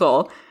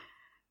cycle.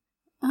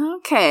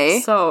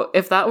 Okay. So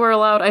if that were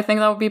allowed, I think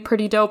that would be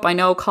pretty dope. I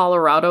know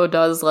Colorado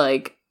does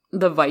like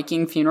the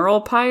Viking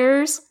funeral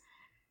pyres.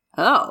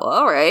 Oh,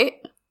 all right.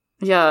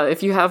 Yeah,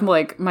 if you have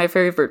like my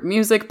favorite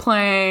music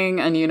playing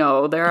and, you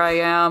know, there I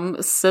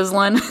am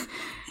sizzling.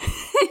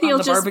 You'll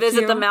just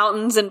visit the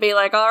mountains and be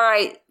like, all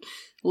right,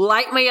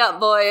 light me up,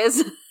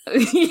 boys.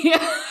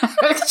 Yeah,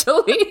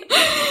 actually.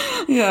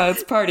 Yeah,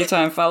 it's party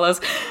time, fellas.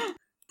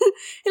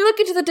 And look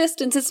into the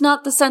distance. It's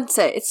not the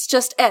sunset. It's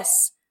just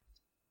S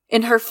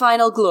in her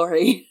final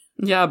glory.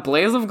 Yeah,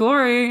 blaze of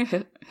glory.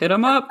 Hit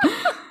him up.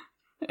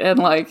 And,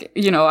 like,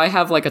 you know, I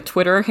have, like, a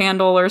Twitter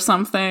handle or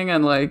something,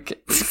 and,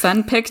 like,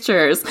 send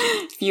pictures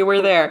if you were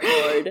there.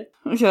 Lord.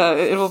 Yeah,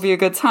 it'll be a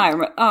good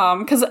time.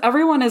 Because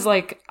everyone is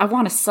like, I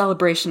want a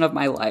celebration of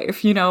my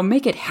life, you know,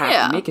 make it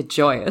happy, make it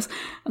joyous.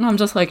 And I'm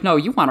just like, no,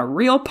 you want a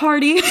real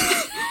party?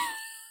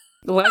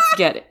 Let's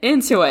get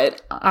into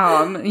it.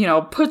 You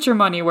know, put your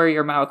money where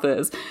your mouth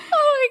is.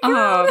 Oh my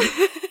God.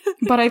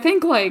 But I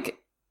think, like,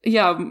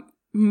 yeah,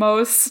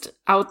 most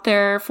out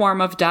there form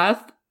of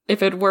death,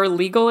 if it were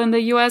legal in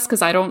the US,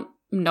 because I don't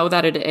know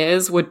that it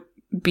is, would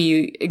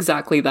be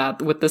exactly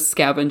that with the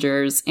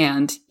scavengers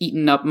and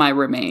eating up my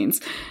remains.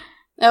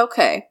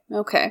 Okay.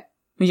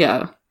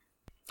 Yeah.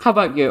 How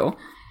about you?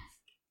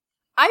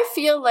 I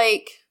feel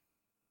like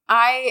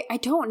I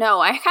don't know.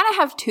 I kind of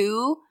have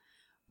two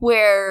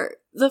where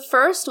the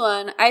first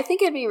one, I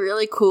think it'd be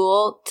really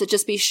cool to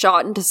just be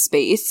shot into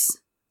space.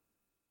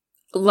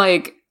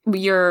 Like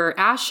your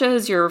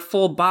ashes, your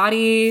full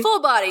body?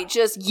 Full body,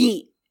 just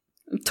yeet.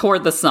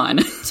 Toward the sun.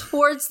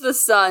 Towards the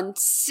sun.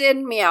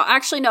 Send me out.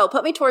 Actually, no,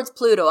 put me towards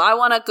Pluto. I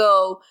want to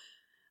go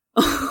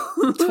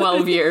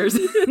 12 years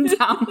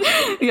down.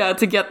 Yeah,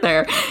 to get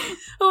there. I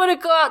want to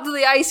go out to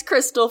the ice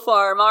crystal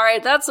farm. All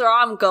right, that's where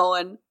I'm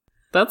going.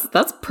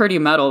 That's pretty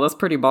metal. That's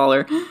pretty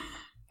baller.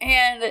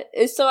 And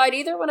so I'd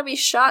either want to be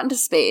shot into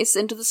space,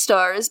 into the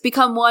stars,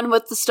 become one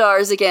with the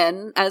stars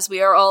again, as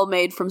we are all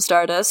made from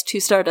stardust. To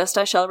stardust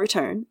I shall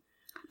return.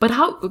 But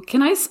how,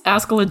 can I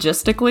ask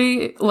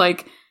logistically,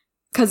 like,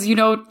 because, you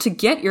know, to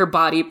get your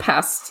body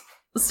past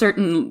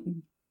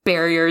certain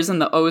barriers in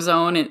the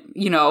ozone, and,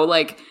 you know,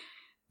 like,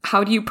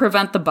 how do you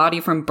prevent the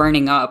body from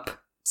burning up?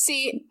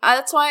 See,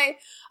 that's why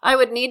I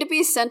would need to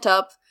be sent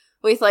up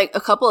with, like, a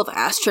couple of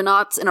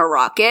astronauts in a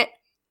rocket.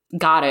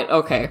 Got it.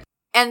 Okay.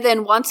 And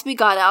then once we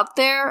got out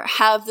there,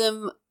 have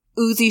them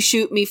Uzi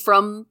shoot me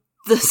from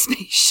the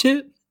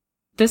spaceship.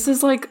 This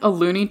is like a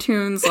Looney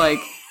Tunes, like,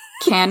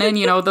 cannon,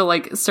 you know, the,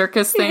 like,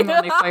 circus thing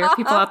when they fire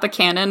people out the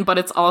cannon, but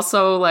it's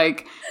also,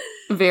 like,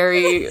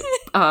 very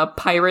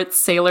pirate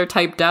sailor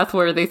type death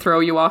where they throw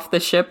you off the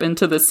ship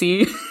into the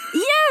sea.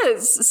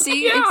 Yes!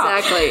 See? Yeah.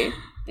 Exactly.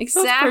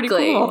 That's pretty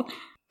cool.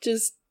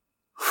 Just,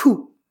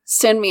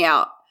 send me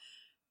out.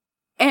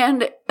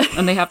 And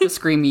they have to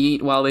scream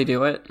yeet while they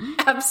do it.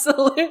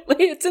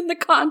 Absolutely. It's in the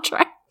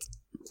contract.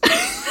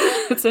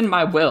 It's in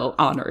my will.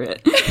 Honor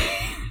it.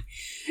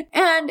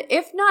 And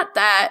if not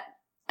that,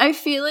 I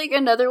feel like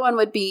another one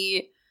would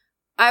be,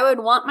 I would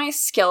want my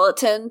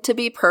skeleton to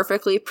be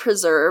perfectly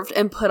preserved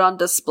and put on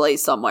display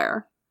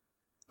somewhere.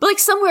 But like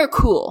somewhere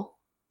cool.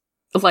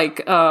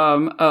 Like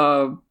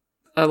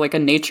like a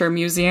nature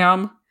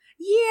museum?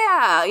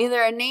 Yeah,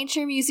 either a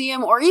nature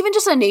museum or even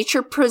just a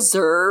nature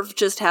preserve.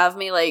 Just have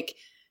me like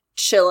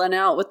chilling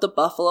out with the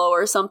buffalo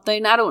or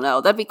something. I don't know.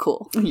 That'd be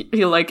cool.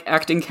 You like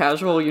acting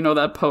casual, you know,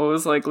 that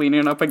pose, like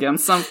leaning up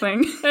against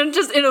something. And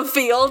just in a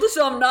field,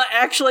 so I'm not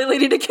actually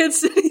leaning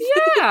against anything.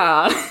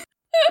 Yeah.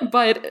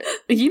 But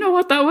you know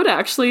what? That would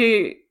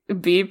actually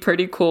be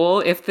pretty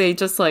cool if they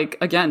just, like,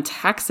 again,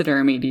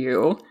 taxidermied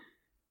you.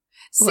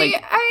 See,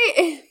 like,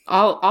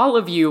 all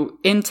of you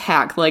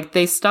intact. Like,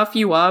 they stuff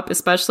you up,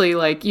 especially,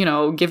 like, you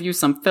know, give you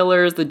some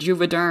fillers, the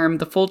Juvederm,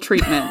 the full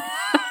treatment.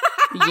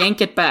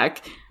 Yank it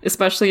back,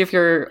 especially if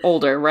you're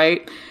older,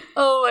 right?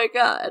 Oh my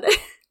God.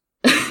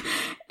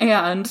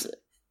 And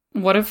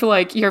what if,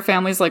 like, your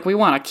family's like, we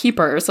want to keep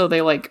her, so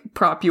they, like,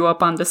 prop you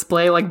up on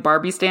display, like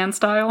Barbie stand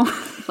style?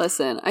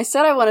 Listen, I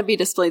said I want to be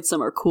displayed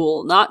somewhere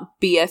cool, not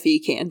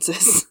BFE,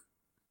 Kansas.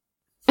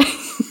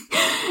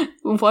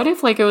 What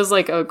if, like, it was,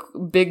 like, a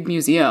big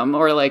museum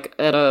or, like,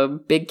 at a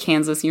big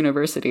Kansas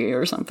university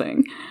or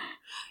something?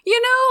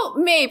 You know,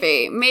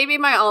 maybe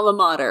my alma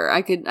mater.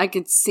 I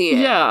could see it.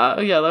 Yeah,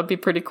 that'd be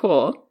pretty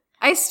cool.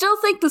 I still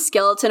think the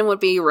skeleton would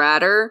be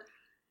radder.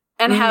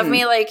 And have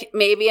me, like,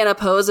 maybe in a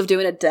pose of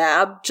doing a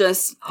dab,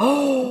 just...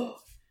 Half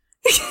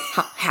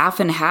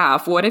and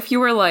half. What if you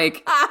were,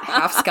 like,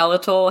 half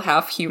skeletal,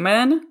 half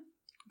human?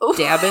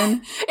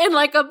 dabbing. In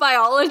like a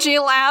biology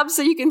lab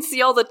so you can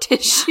see all the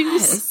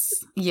tissues.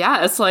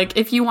 Yes, like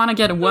if you want to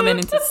get a woman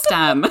into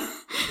STEM. Oh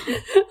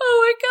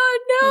my god,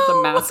 no.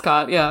 The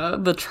mascot, yeah,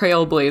 the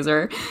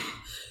trailblazer.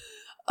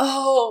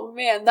 Oh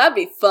man, that'd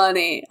be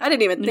funny. I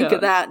didn't even think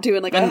of that,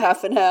 doing like a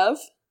half and half.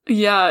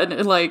 Yeah,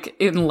 and like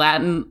in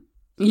Latin,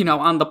 you know,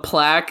 on the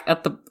plaque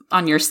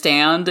on your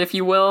stand, if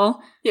you will.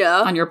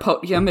 Yeah. On your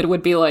podium, it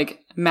would be like,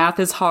 math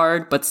is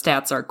hard, but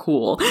stats are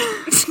cool.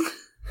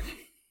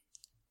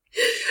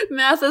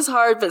 Math is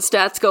hard, but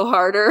stats go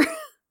harder.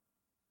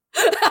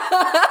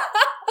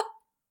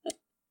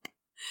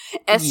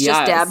 S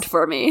just dabbed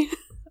for me.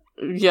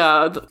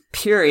 Yeah,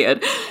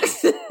 period.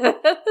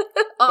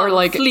 Or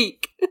like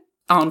fleek.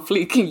 On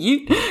fleek.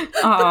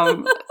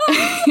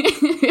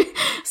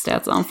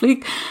 Stats on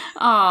fleek.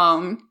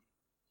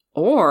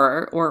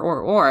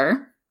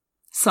 Or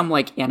some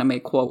like anime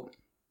quote.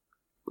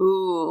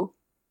 Ooh.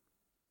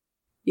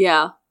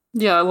 Yeah.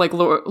 Yeah, like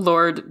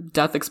Lord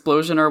Death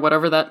Explosion or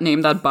whatever that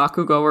name that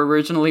Bakugo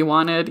originally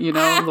wanted, you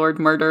know, Lord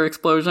Murder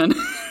Explosion.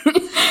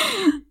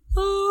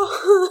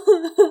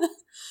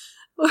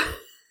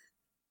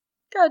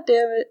 God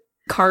damn it.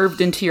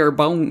 Carved into your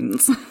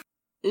bones.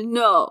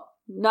 No,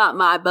 not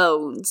my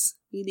bones.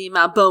 You need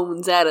my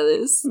bones out of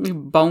this.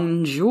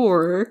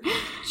 Bonjour.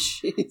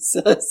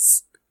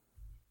 Jesus.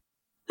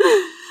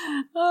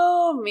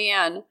 Oh,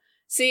 man.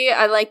 See,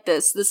 I like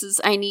this.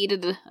 I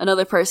needed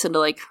another person to,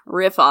 like,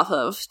 riff off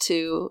of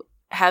to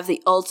have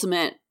the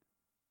ultimate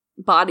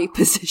body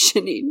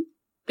positioning.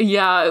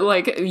 Yeah,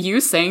 like,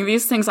 you saying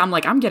these things, I'm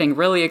like, I'm getting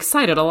really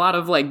excited. A lot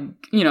of, like,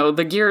 you know,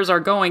 the gears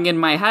are going in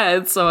my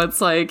head, so it's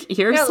like,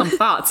 here's some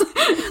thoughts.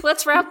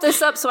 Let's wrap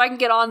this up so I can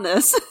get on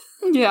this.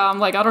 Yeah, I'm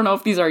like, I don't know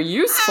if these are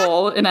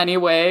useful in any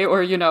way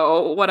or, you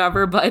know,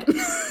 whatever, but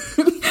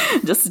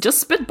just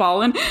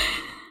spitballing.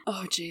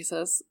 Oh,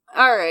 Jesus.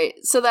 All right,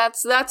 so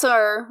that's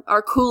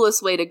our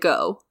coolest way to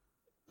go.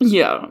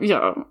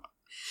 Yeah.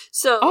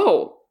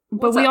 So,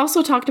 but we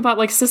also talked about,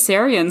 like,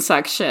 cesarean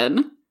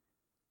section.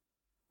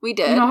 We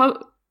did. You know how,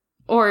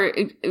 or,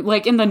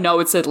 like, in the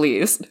notes, at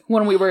least,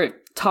 when we were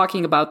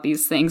talking about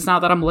these things, now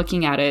that I'm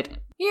looking at it.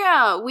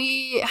 Yeah,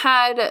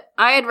 I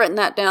had written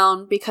that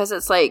down because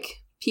it's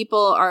like,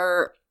 people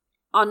are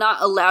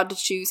not allowed to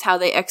choose how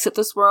they exit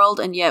this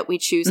world, and yet we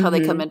choose how they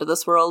come into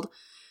this world.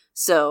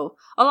 So,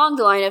 along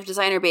the line of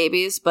designer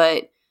babies,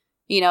 but,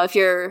 you know, if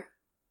you're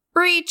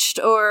breached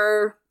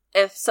or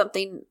if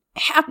something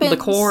happens. The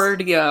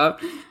cord, yeah.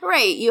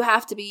 Right, you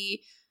have to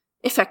be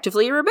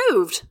effectively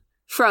removed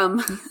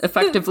from.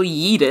 Effectively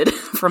yeeted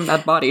from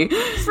that body.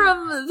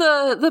 From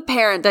the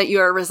parent that you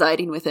are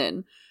residing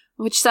within.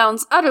 Which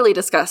sounds utterly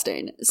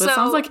disgusting. But it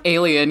sounds like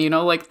Alien, you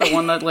know, like the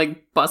one that,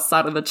 like, busts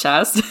out of the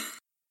chest.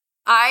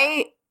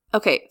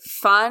 Okay,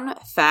 fun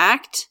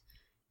fact,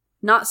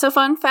 not so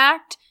fun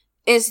fact,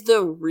 is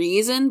the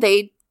reason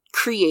they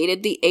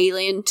created the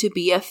alien to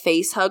be a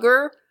face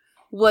hugger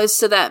was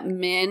so that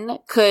men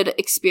could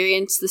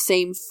experience the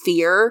same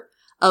fear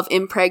of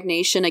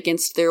impregnation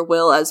against their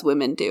will as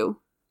women do.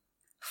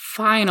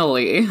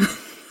 Finally.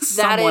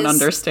 Someone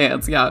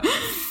understands, yeah.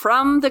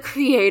 From the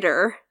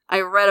creator. I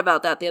read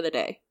about that the other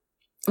day.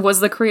 Was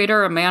the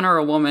creator a man or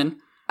a woman?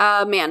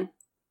 Man.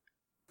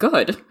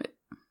 Good.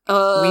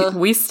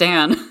 We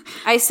stan.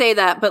 I say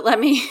that, but let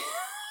me.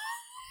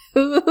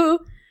 Because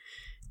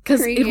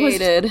it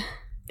was,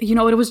 you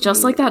know, it was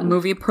just like that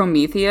movie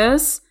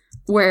Prometheus,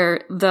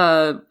 where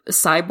the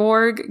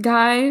cyborg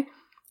guy,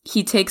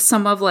 he takes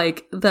some of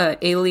like the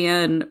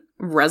alien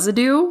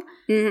residue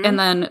and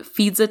then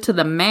feeds it to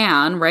the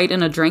man, right,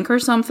 in a drink or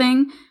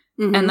something.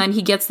 And then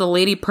he gets the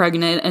lady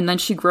pregnant, and then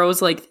she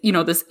grows, like, you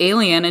know, this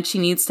alien, and she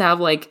needs to have,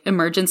 like,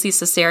 emergency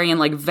cesarean,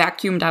 like,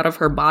 vacuumed out of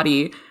her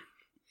body.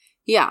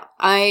 Yeah,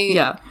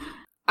 I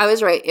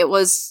was right. It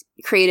was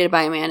created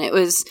by a man. It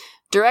was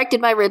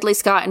directed by Ridley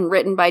Scott and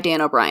written by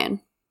Dan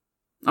O'Brien.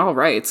 All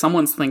right,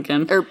 someone's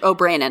thinking. Or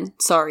O'Brien.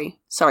 Sorry,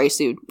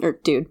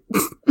 dude.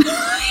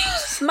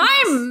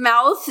 My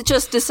mouth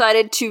just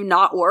decided to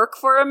not work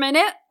for a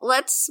minute.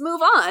 Let's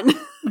move on.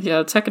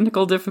 Yeah,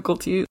 technical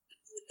difficulties.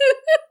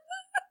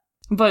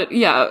 But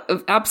yeah,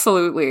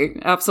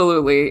 absolutely,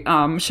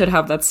 should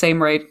have that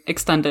same right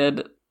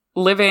extended,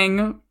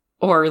 living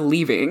or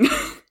leaving.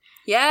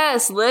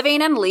 Yes,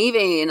 living and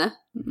leaving.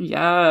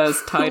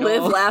 Yes, title.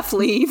 Live, laugh,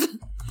 leave.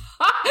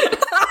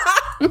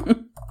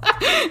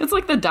 It's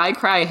like the die,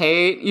 cry,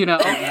 hate, you know?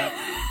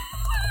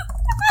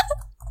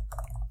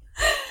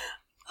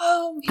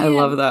 Oh, man.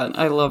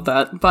 I love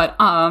that. But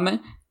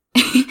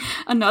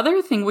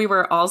another thing we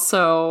were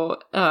also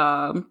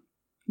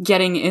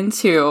getting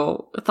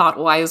into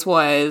thought-wise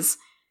was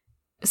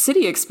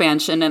city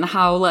expansion and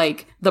how,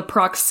 like, the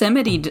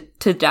proximity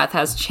to death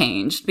has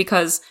changed.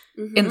 Because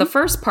in the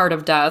first part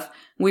of death,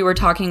 we were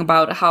talking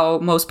about how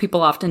most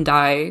people often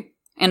die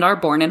and are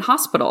born in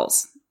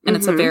hospitals. And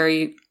it's a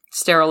very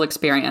sterile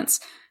experience.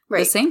 Right.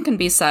 The same can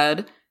be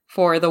said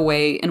for the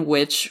way in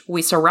which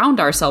we surround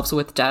ourselves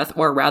with death,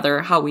 or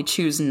rather, how we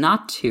choose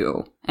not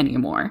to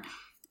anymore.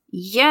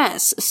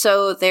 Yes.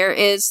 So there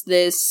is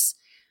this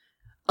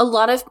a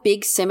lot of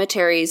big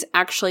cemeteries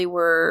actually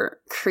were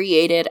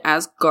created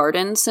as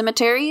garden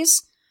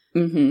cemeteries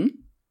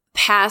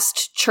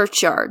past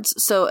churchyards.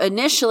 So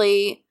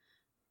initially,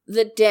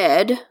 the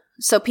dead,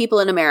 so people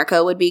in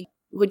America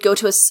would go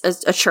to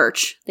a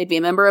church. They'd be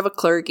a member of a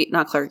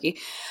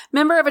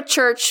member of a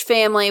church,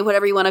 family,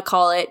 whatever you want to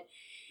call it.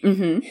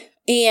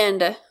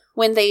 And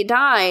when they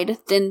died,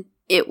 then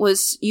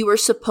you were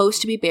supposed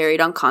to be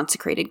buried on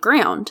consecrated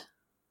ground,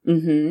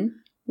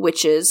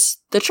 which is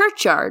the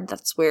churchyard.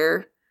 That's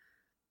where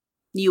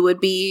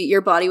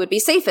your body would be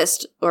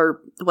safest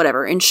or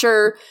whatever.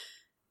 Ensure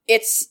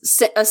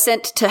it's a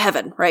sent to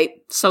heaven, right?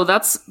 So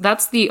that's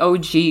the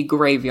OG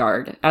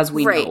graveyard as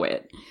we know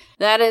it.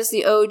 That is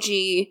the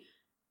OG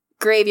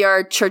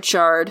graveyard,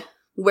 churchyard,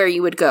 where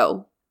you would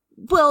go.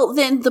 Well,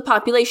 then the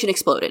population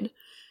exploded.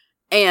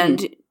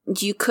 And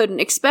you couldn't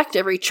expect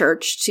every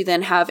church to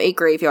then have a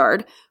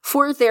graveyard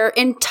for their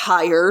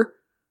entire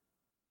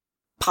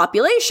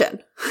population.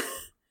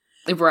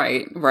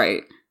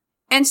 Right.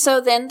 And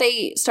so then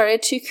they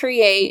started to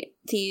create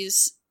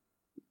these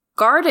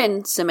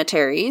garden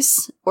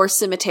cemeteries, or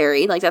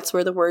cemetery, like that's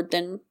where the word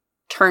then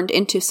turned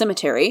into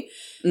cemetery,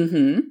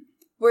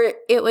 where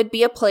it would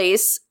be a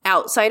place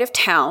outside of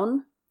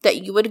town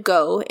that you would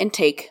go and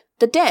take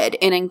the dead.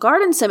 And in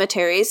garden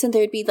cemeteries, and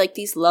there'd be like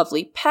these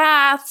lovely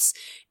paths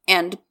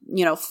and,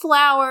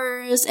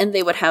 flowers, and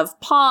they would have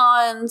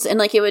ponds, and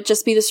like it would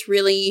just be this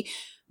really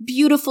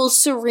beautiful,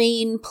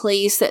 serene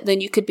place that then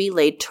you could be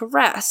laid to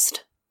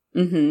rest.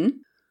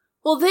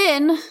 Well,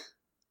 then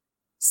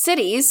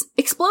cities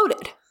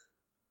exploded.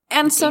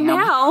 And so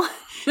now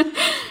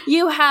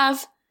you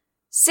have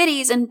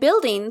cities and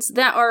buildings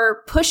that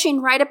are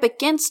pushing right up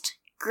against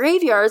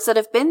graveyards that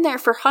have been there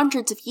for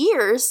hundreds of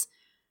years.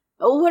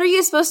 What are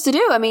you supposed to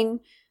do? I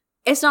mean,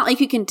 it's not like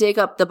you can dig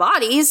up the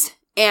bodies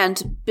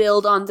and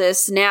build on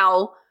this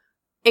now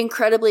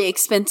incredibly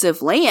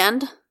expensive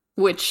land.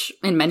 Which,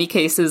 in many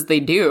cases, they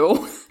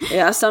do.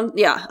 A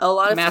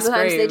lot of mass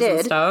times they did.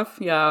 And stuff,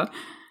 yeah.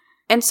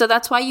 And so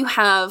that's why you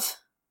have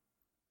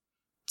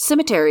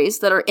cemeteries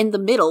that are in the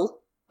middle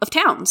of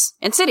towns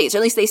and cities, or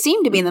at least they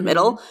seem to be in the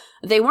middle.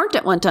 They weren't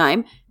at one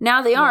time.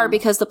 Now they are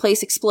because the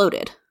place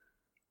exploded.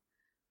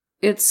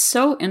 It's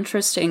so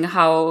interesting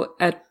how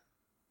at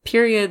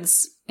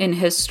periods in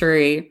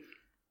history,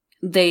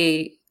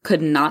 they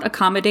could not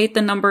accommodate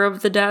the number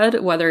of the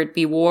dead, whether it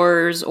be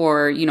wars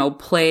or,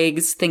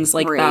 plagues, things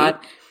like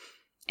that.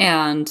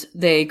 And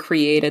they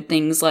created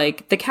things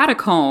like the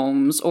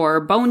catacombs or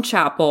bone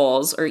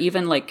chapels or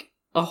even like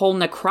a whole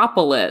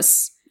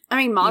necropolis. I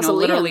mean,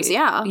 mausoleums,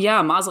 yeah.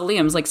 Yeah,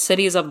 mausoleums, like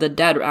cities of the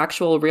dead,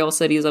 actual real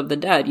cities of the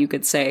dead, you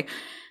could say.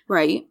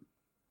 Right.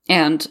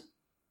 And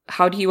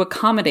how do you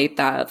accommodate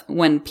that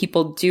when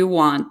people do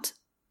want,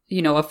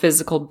 a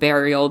physical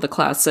burial, the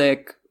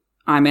classic,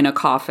 I'm in a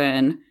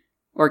coffin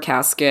or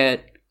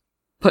casket,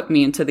 put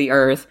me into the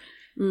earth,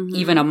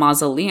 even a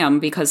mausoleum,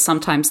 because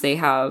sometimes they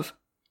have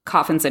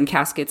coffins and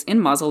caskets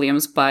in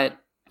mausoleums, but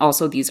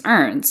also these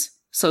urns.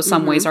 So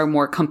some ways are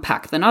more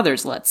compact than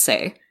others, let's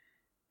say.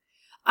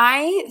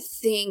 I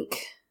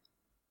think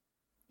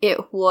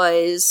it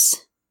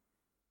was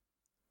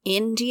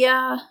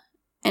India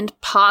and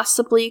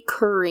possibly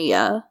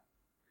Korea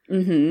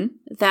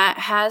that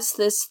has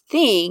this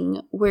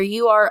thing where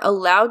you are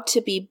allowed to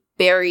be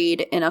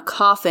buried in a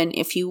coffin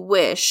if you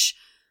wish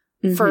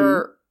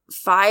for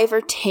 5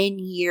 or 10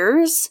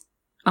 years.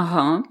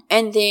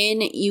 And then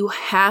you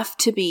have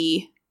to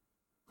be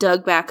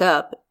dug back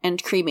up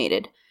and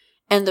cremated.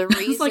 And the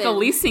reason... It's like a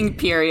leasing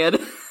period.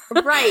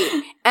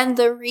 Right. And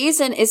the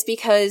reason is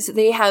because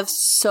they have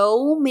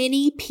so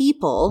many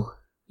people.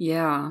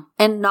 Yeah.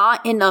 And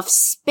not enough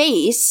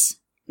space.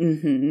 I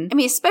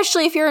mean,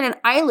 especially if you're in an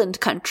island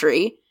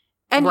country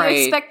and you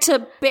expect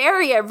to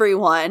bury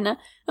everyone.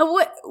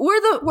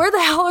 Where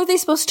the hell are they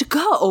supposed to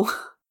go?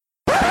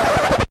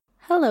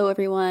 Hello,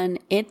 everyone.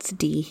 It's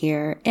Dee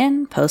here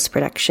in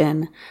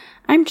post-production.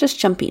 I'm just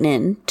jumping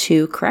in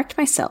to correct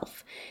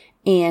myself.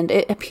 And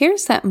it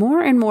appears that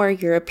more and more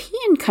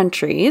European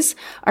countries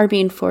are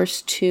being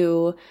forced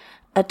to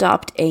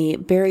adopt a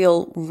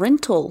burial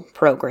rental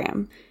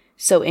program.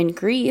 So in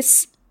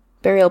Greece,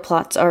 burial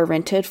plots are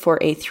rented for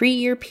a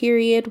 3-year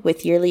period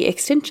with yearly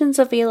extensions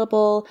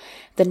available.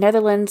 The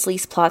Netherlands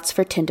lease plots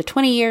for 10 to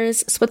 20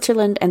 years,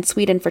 Switzerland and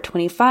Sweden for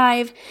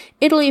 25,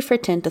 Italy for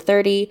 10 to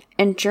 30,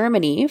 and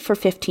Germany for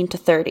 15 to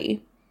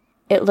 30.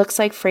 It looks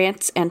like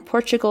France and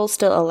Portugal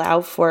still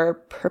allow for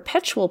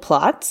perpetual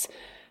plots,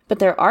 but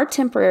there are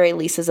temporary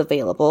leases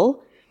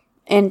available.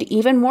 And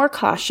even more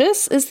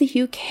cautious is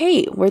the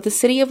UK, where the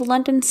City of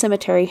London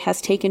Cemetery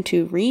has taken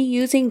to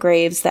reusing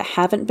graves that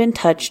haven't been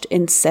touched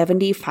in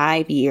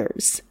 75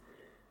 years.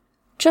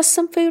 Just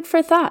some food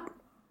for thought.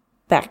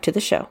 Back to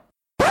the show.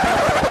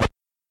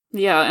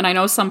 Yeah, and I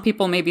know some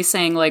people may be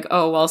saying like,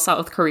 oh, well,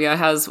 South Korea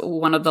has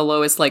one of the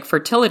lowest like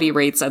fertility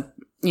rates at,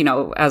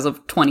 as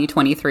of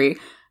 2023.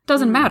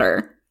 Doesn't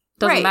matter.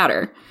 Doesn't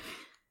matter.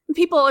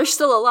 People are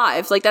still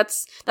alive. Like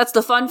that's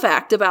the fun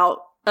fact about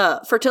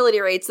fertility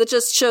rates. That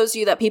just shows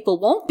you that people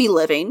won't be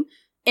living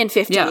in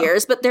 50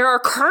 years, but there are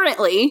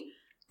currently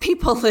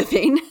people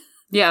living.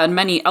 Yeah, and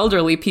many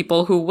elderly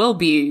people who will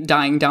be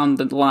dying down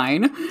the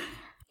line.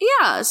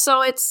 Yeah,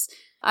 so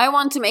I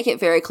want to make it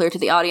very clear to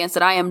the audience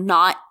that I am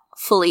not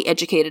fully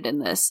educated in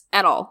this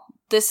at all.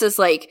 This is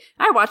like,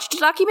 I watched a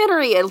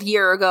documentary a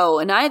year ago,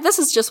 and this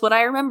is just what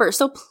I remember,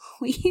 so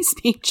please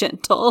be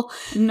gentle.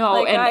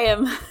 No, like, and I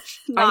am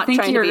not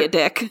trying to be a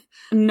dick.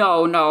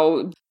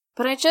 No.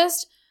 But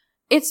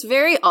it's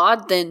very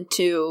odd then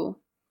to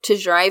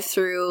drive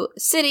through a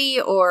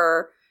city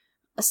or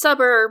a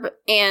suburb,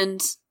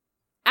 and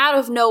out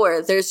of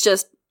nowhere, there's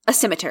just a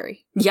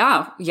cemetery.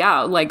 Yeah,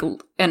 like,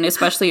 and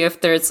especially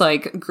if there's,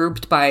 like,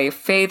 grouped by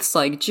faiths,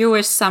 like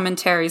Jewish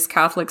cemeteries,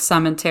 Catholic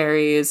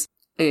cemeteries,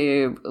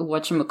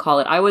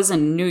 whatchamacallit. I was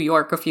in New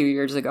York a few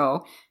years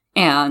ago,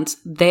 and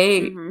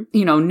they,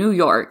 New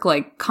York,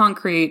 like,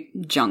 concrete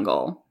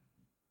jungle.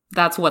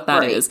 That's what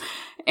that is.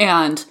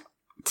 And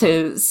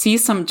to see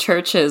some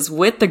churches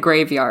with the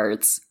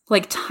graveyards,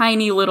 like,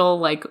 tiny little,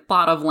 like,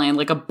 plot of land,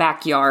 like a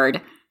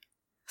backyard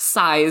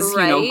size,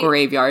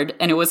 graveyard,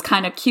 and it was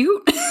kind of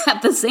cute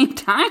at the same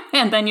time,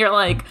 and then you're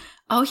like,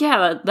 oh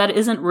yeah, that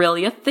isn't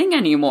really a thing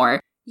anymore.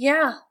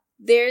 Yeah,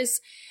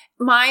 there's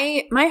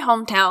my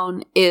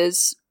hometown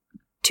is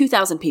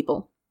 2,000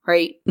 people,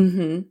 right?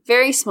 Mm-hmm.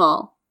 Very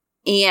small,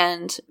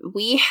 and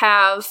we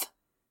have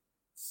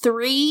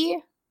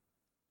 3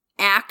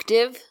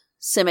 active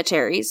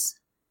cemeteries,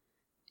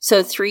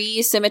 so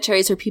 3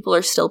 cemeteries where people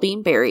are still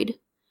being buried,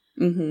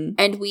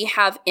 and we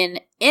have an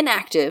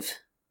inactive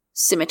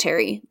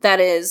cemetery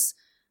that is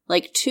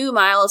like 2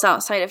 miles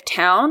outside of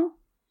town.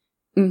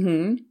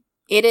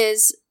 It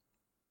is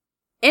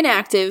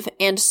inactive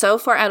and so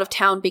far out of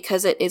town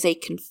because it is a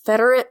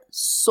Confederate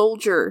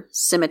soldier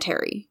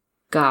cemetery.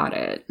 Got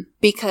it.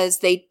 Because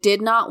they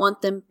did not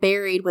want them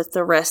buried with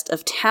the rest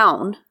of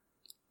town.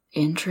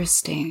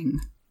 Interesting.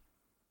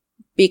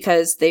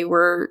 Because they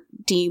were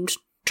deemed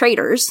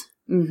traitors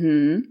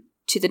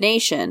to the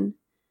nation.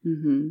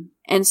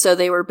 And so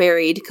they were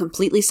buried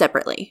completely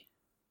separately.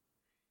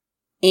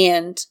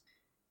 And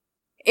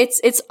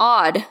it's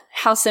odd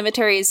how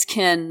cemeteries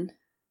can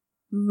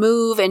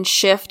move and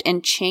shift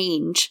and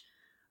change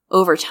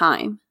over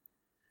time.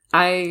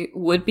 I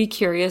would be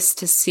curious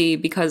to see,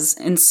 because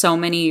in so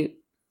many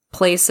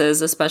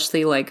places,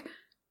 especially like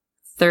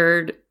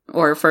third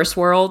or first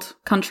world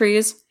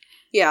countries,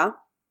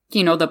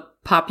 the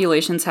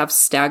populations have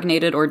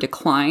stagnated or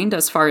declined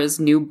as far as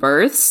new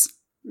births,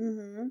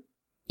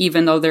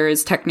 even though there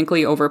is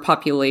technically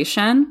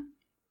overpopulation.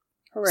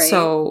 Right.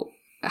 So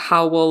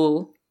how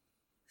will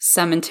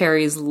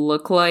cemeteries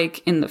look like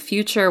in the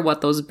future?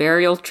 What those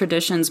burial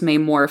traditions may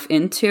morph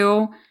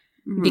into?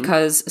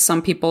 Because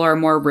some people are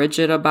more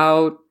rigid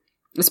about,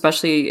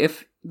 especially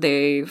if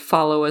they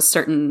follow a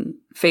certain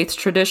faith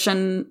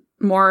tradition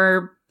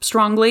more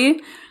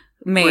strongly,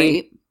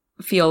 may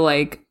feel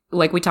like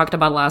we talked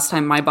about last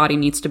time, my body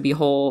needs to be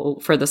whole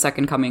for the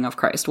second coming of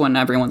Christ when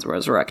everyone's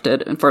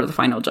resurrected and for the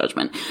final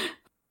judgment.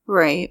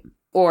 Right.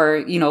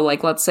 Or,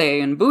 like let's say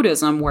in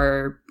Buddhism,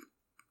 where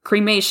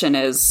cremation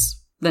is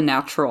the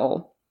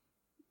natural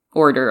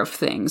order of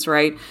things,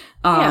 right?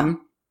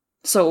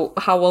 So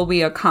how will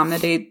we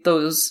accommodate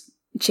those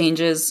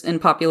changes in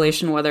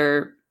population,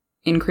 whether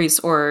increase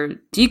or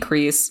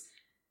decrease?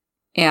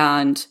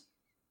 And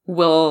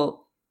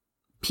will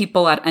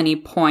people at any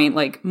point,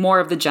 like more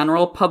of the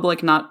general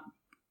public, not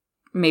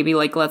maybe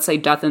like, let's say,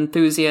 death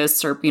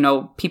enthusiasts or,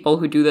 people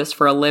who do this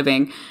for a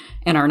living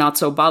and are not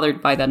so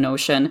bothered by that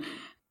notion,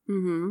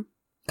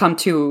 come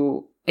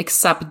to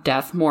accept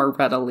death more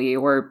readily,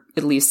 or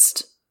at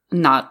least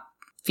not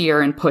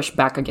fear and push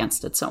back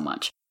against it so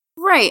much?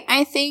 Right.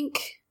 I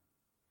think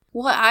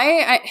what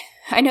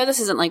I know this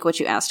isn't like what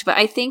you asked, but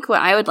I think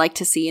what I would like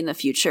to see in the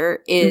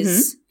future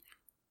is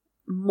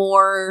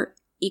more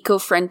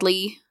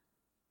eco-friendly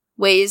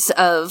ways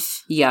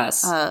of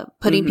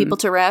putting people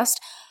to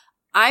rest.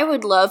 I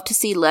would love to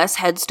see less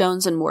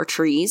headstones and more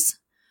trees.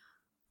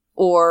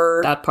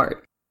 Or that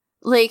part.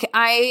 Like,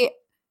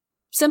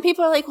 some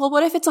people are like, well,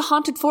 what if it's a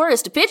haunted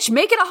forest? Bitch,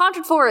 make it a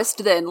haunted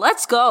forest then.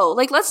 Let's go.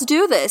 Like, let's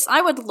do this.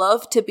 I would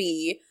love to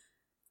be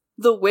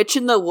the witch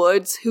in the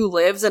woods who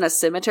lives in a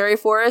cemetery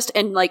forest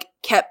and, like,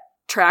 kept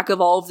track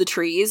of all of the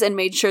trees and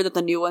made sure that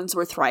the new ones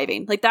were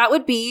thriving. Like, that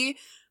would be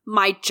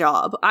my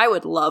job. I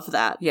would love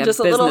that. Yeah, just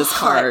a business little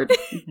card,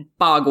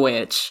 bog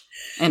witch,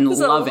 and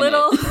just loving it.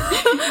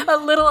 A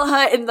little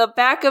hut in the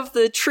back of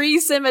the tree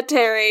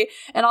cemetery,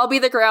 and I'll be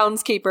the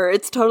groundskeeper.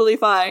 It's totally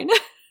fine.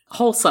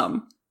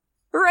 Wholesome.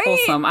 Right?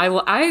 Wholesome. I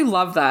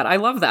love that. I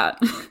love that.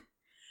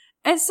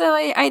 And so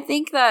I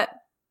think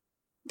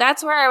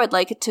that's where I would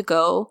like it to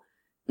go,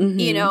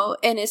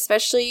 and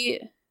especially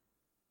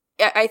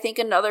I think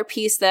another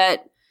piece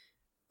that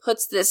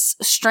puts this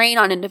strain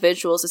on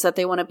individuals is that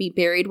they want to be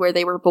buried where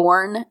they were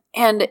born.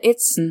 And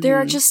there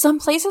are just some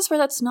places where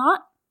that's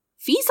not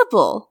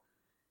feasible.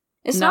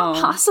 It's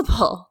not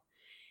possible.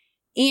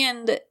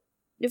 And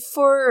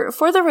for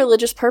the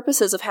religious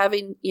purposes of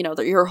having,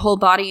 your whole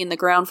body in the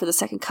ground for the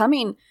second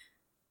coming,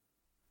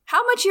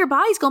 how much of your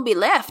body's going to be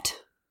left?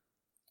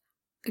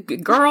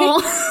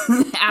 Girl,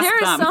 ask there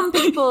are them. some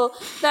people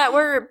that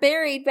were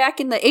buried back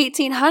in the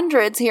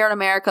 1800s here in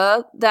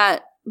America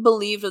that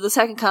believed of the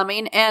second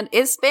coming, and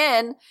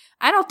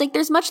I don't think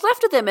there's much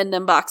left of them in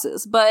them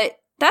boxes, but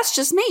that's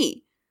just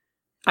me.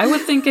 I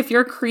would think if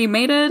you're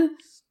cremated,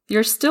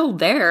 you're still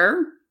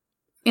there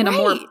in a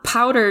more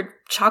powdered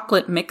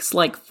chocolate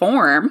mix-like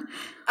form.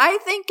 I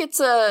think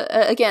it's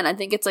I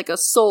think it's like a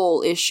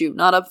soul issue,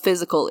 not a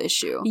physical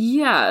issue.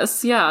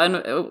 Yes, yeah,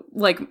 and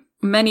like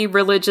many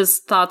religious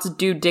thoughts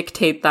do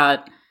dictate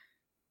that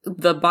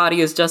the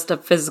body is just a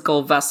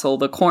physical vessel.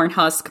 The corn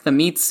husk, the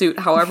meat suit,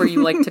 however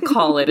you like to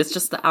call it, is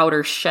just the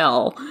outer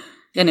shell,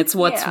 and it's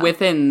what's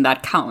within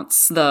that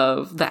counts,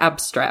 the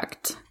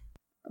abstract.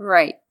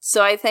 Right.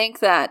 So I think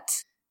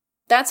that's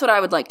what I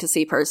would like to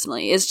see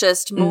personally, is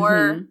just more...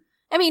 Mm-hmm.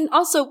 I mean,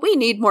 also, we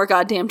need more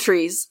goddamn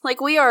trees.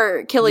 Like, we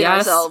are killing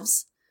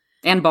ourselves.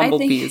 And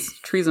bumblebees.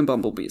 Trees and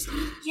bumblebees.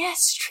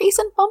 Yes, trees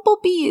and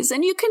bumblebees.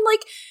 And you can, like,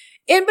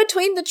 in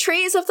between the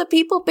trees of the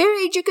people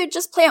buried, you could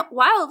just plant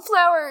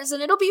wildflowers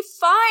and it'll be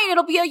fine.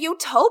 It'll be a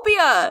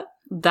utopia.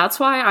 That's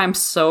why I'm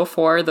so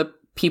for the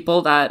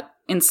people that,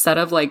 instead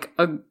of, like,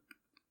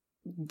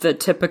 the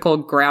typical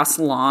grass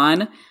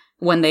lawn,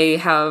 when they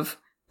have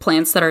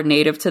plants that are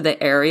native to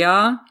the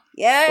area...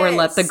 Yes. Or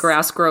let the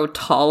grass grow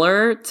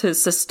taller to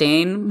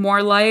sustain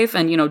more life,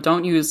 and,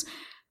 don't use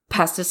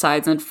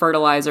pesticides and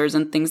fertilizers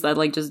and things that,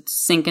 like, just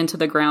sink into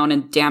the ground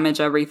and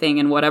damage everything,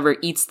 and whatever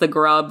eats the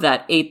grub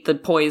that ate the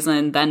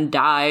poison then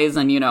dies,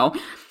 and,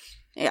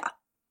 Yeah.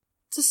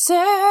 It's a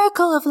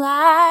circle of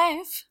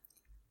life.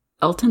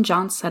 Elton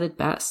John said it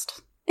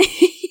best.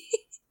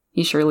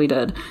 He surely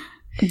did.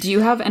 Do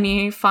you have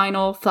any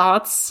final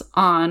thoughts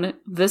on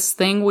this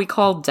thing we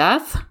call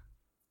death?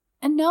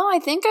 And no, I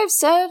think I've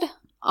said...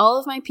 all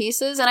of my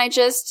pieces, and I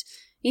just,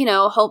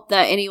 hope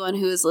that anyone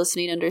who is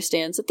listening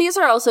understands that these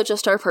are also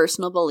just our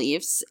personal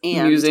beliefs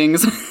and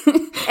musings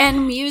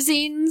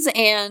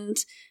and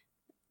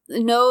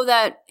know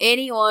that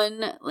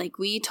anyone, like,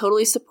 we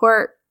totally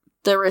support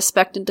the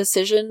respect and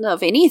decision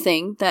of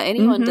anything that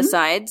anyone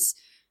decides,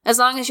 as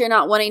long as you're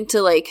not wanting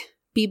to, like,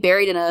 be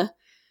buried in a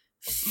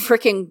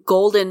freaking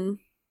golden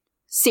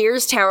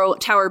Sears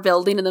Tower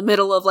building in the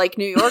middle of, like,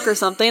 New York or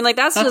something. Like,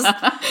 that's just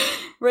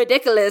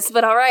ridiculous,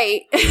 but all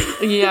right.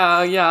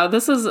 Yeah.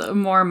 This is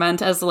more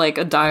meant as, like,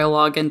 a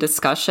dialogue and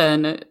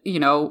discussion.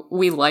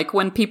 We like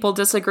when people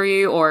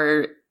disagree,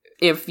 or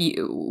if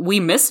we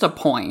missed a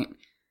point.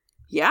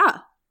 Yeah.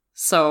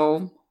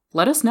 So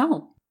let us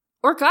know.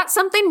 Or got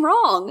something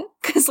wrong.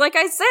 Because, like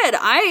I said,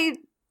 I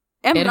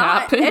am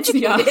not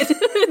educated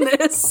in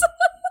this.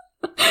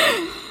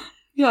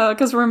 Yeah,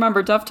 because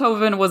remember,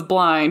 Beethoven was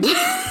blind.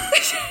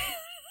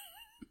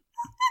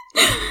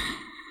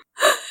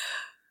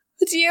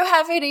 Do you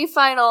have any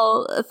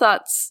final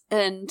thoughts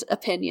and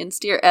opinions,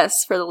 dear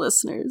S, for the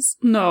listeners?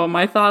 No,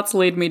 my thoughts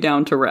laid me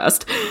down to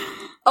rest.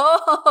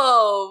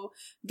 Oh,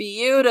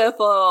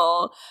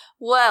 beautiful.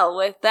 Well,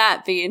 with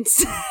that being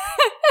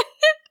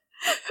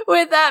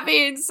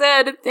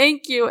said,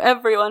 thank you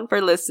everyone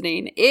for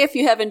listening. If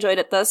you have enjoyed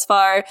it thus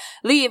far,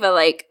 leave a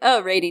like,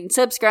 a rating,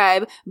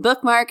 subscribe,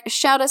 bookmark,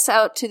 shout us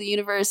out to the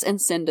universe,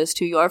 and send us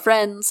to your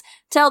friends.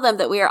 Tell them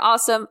that we are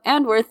awesome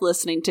and worth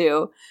listening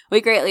to. We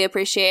greatly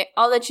appreciate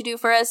all that you do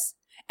for us.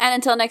 And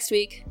until next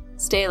week,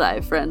 stay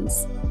alive,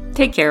 friends.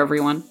 Take care,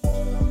 everyone.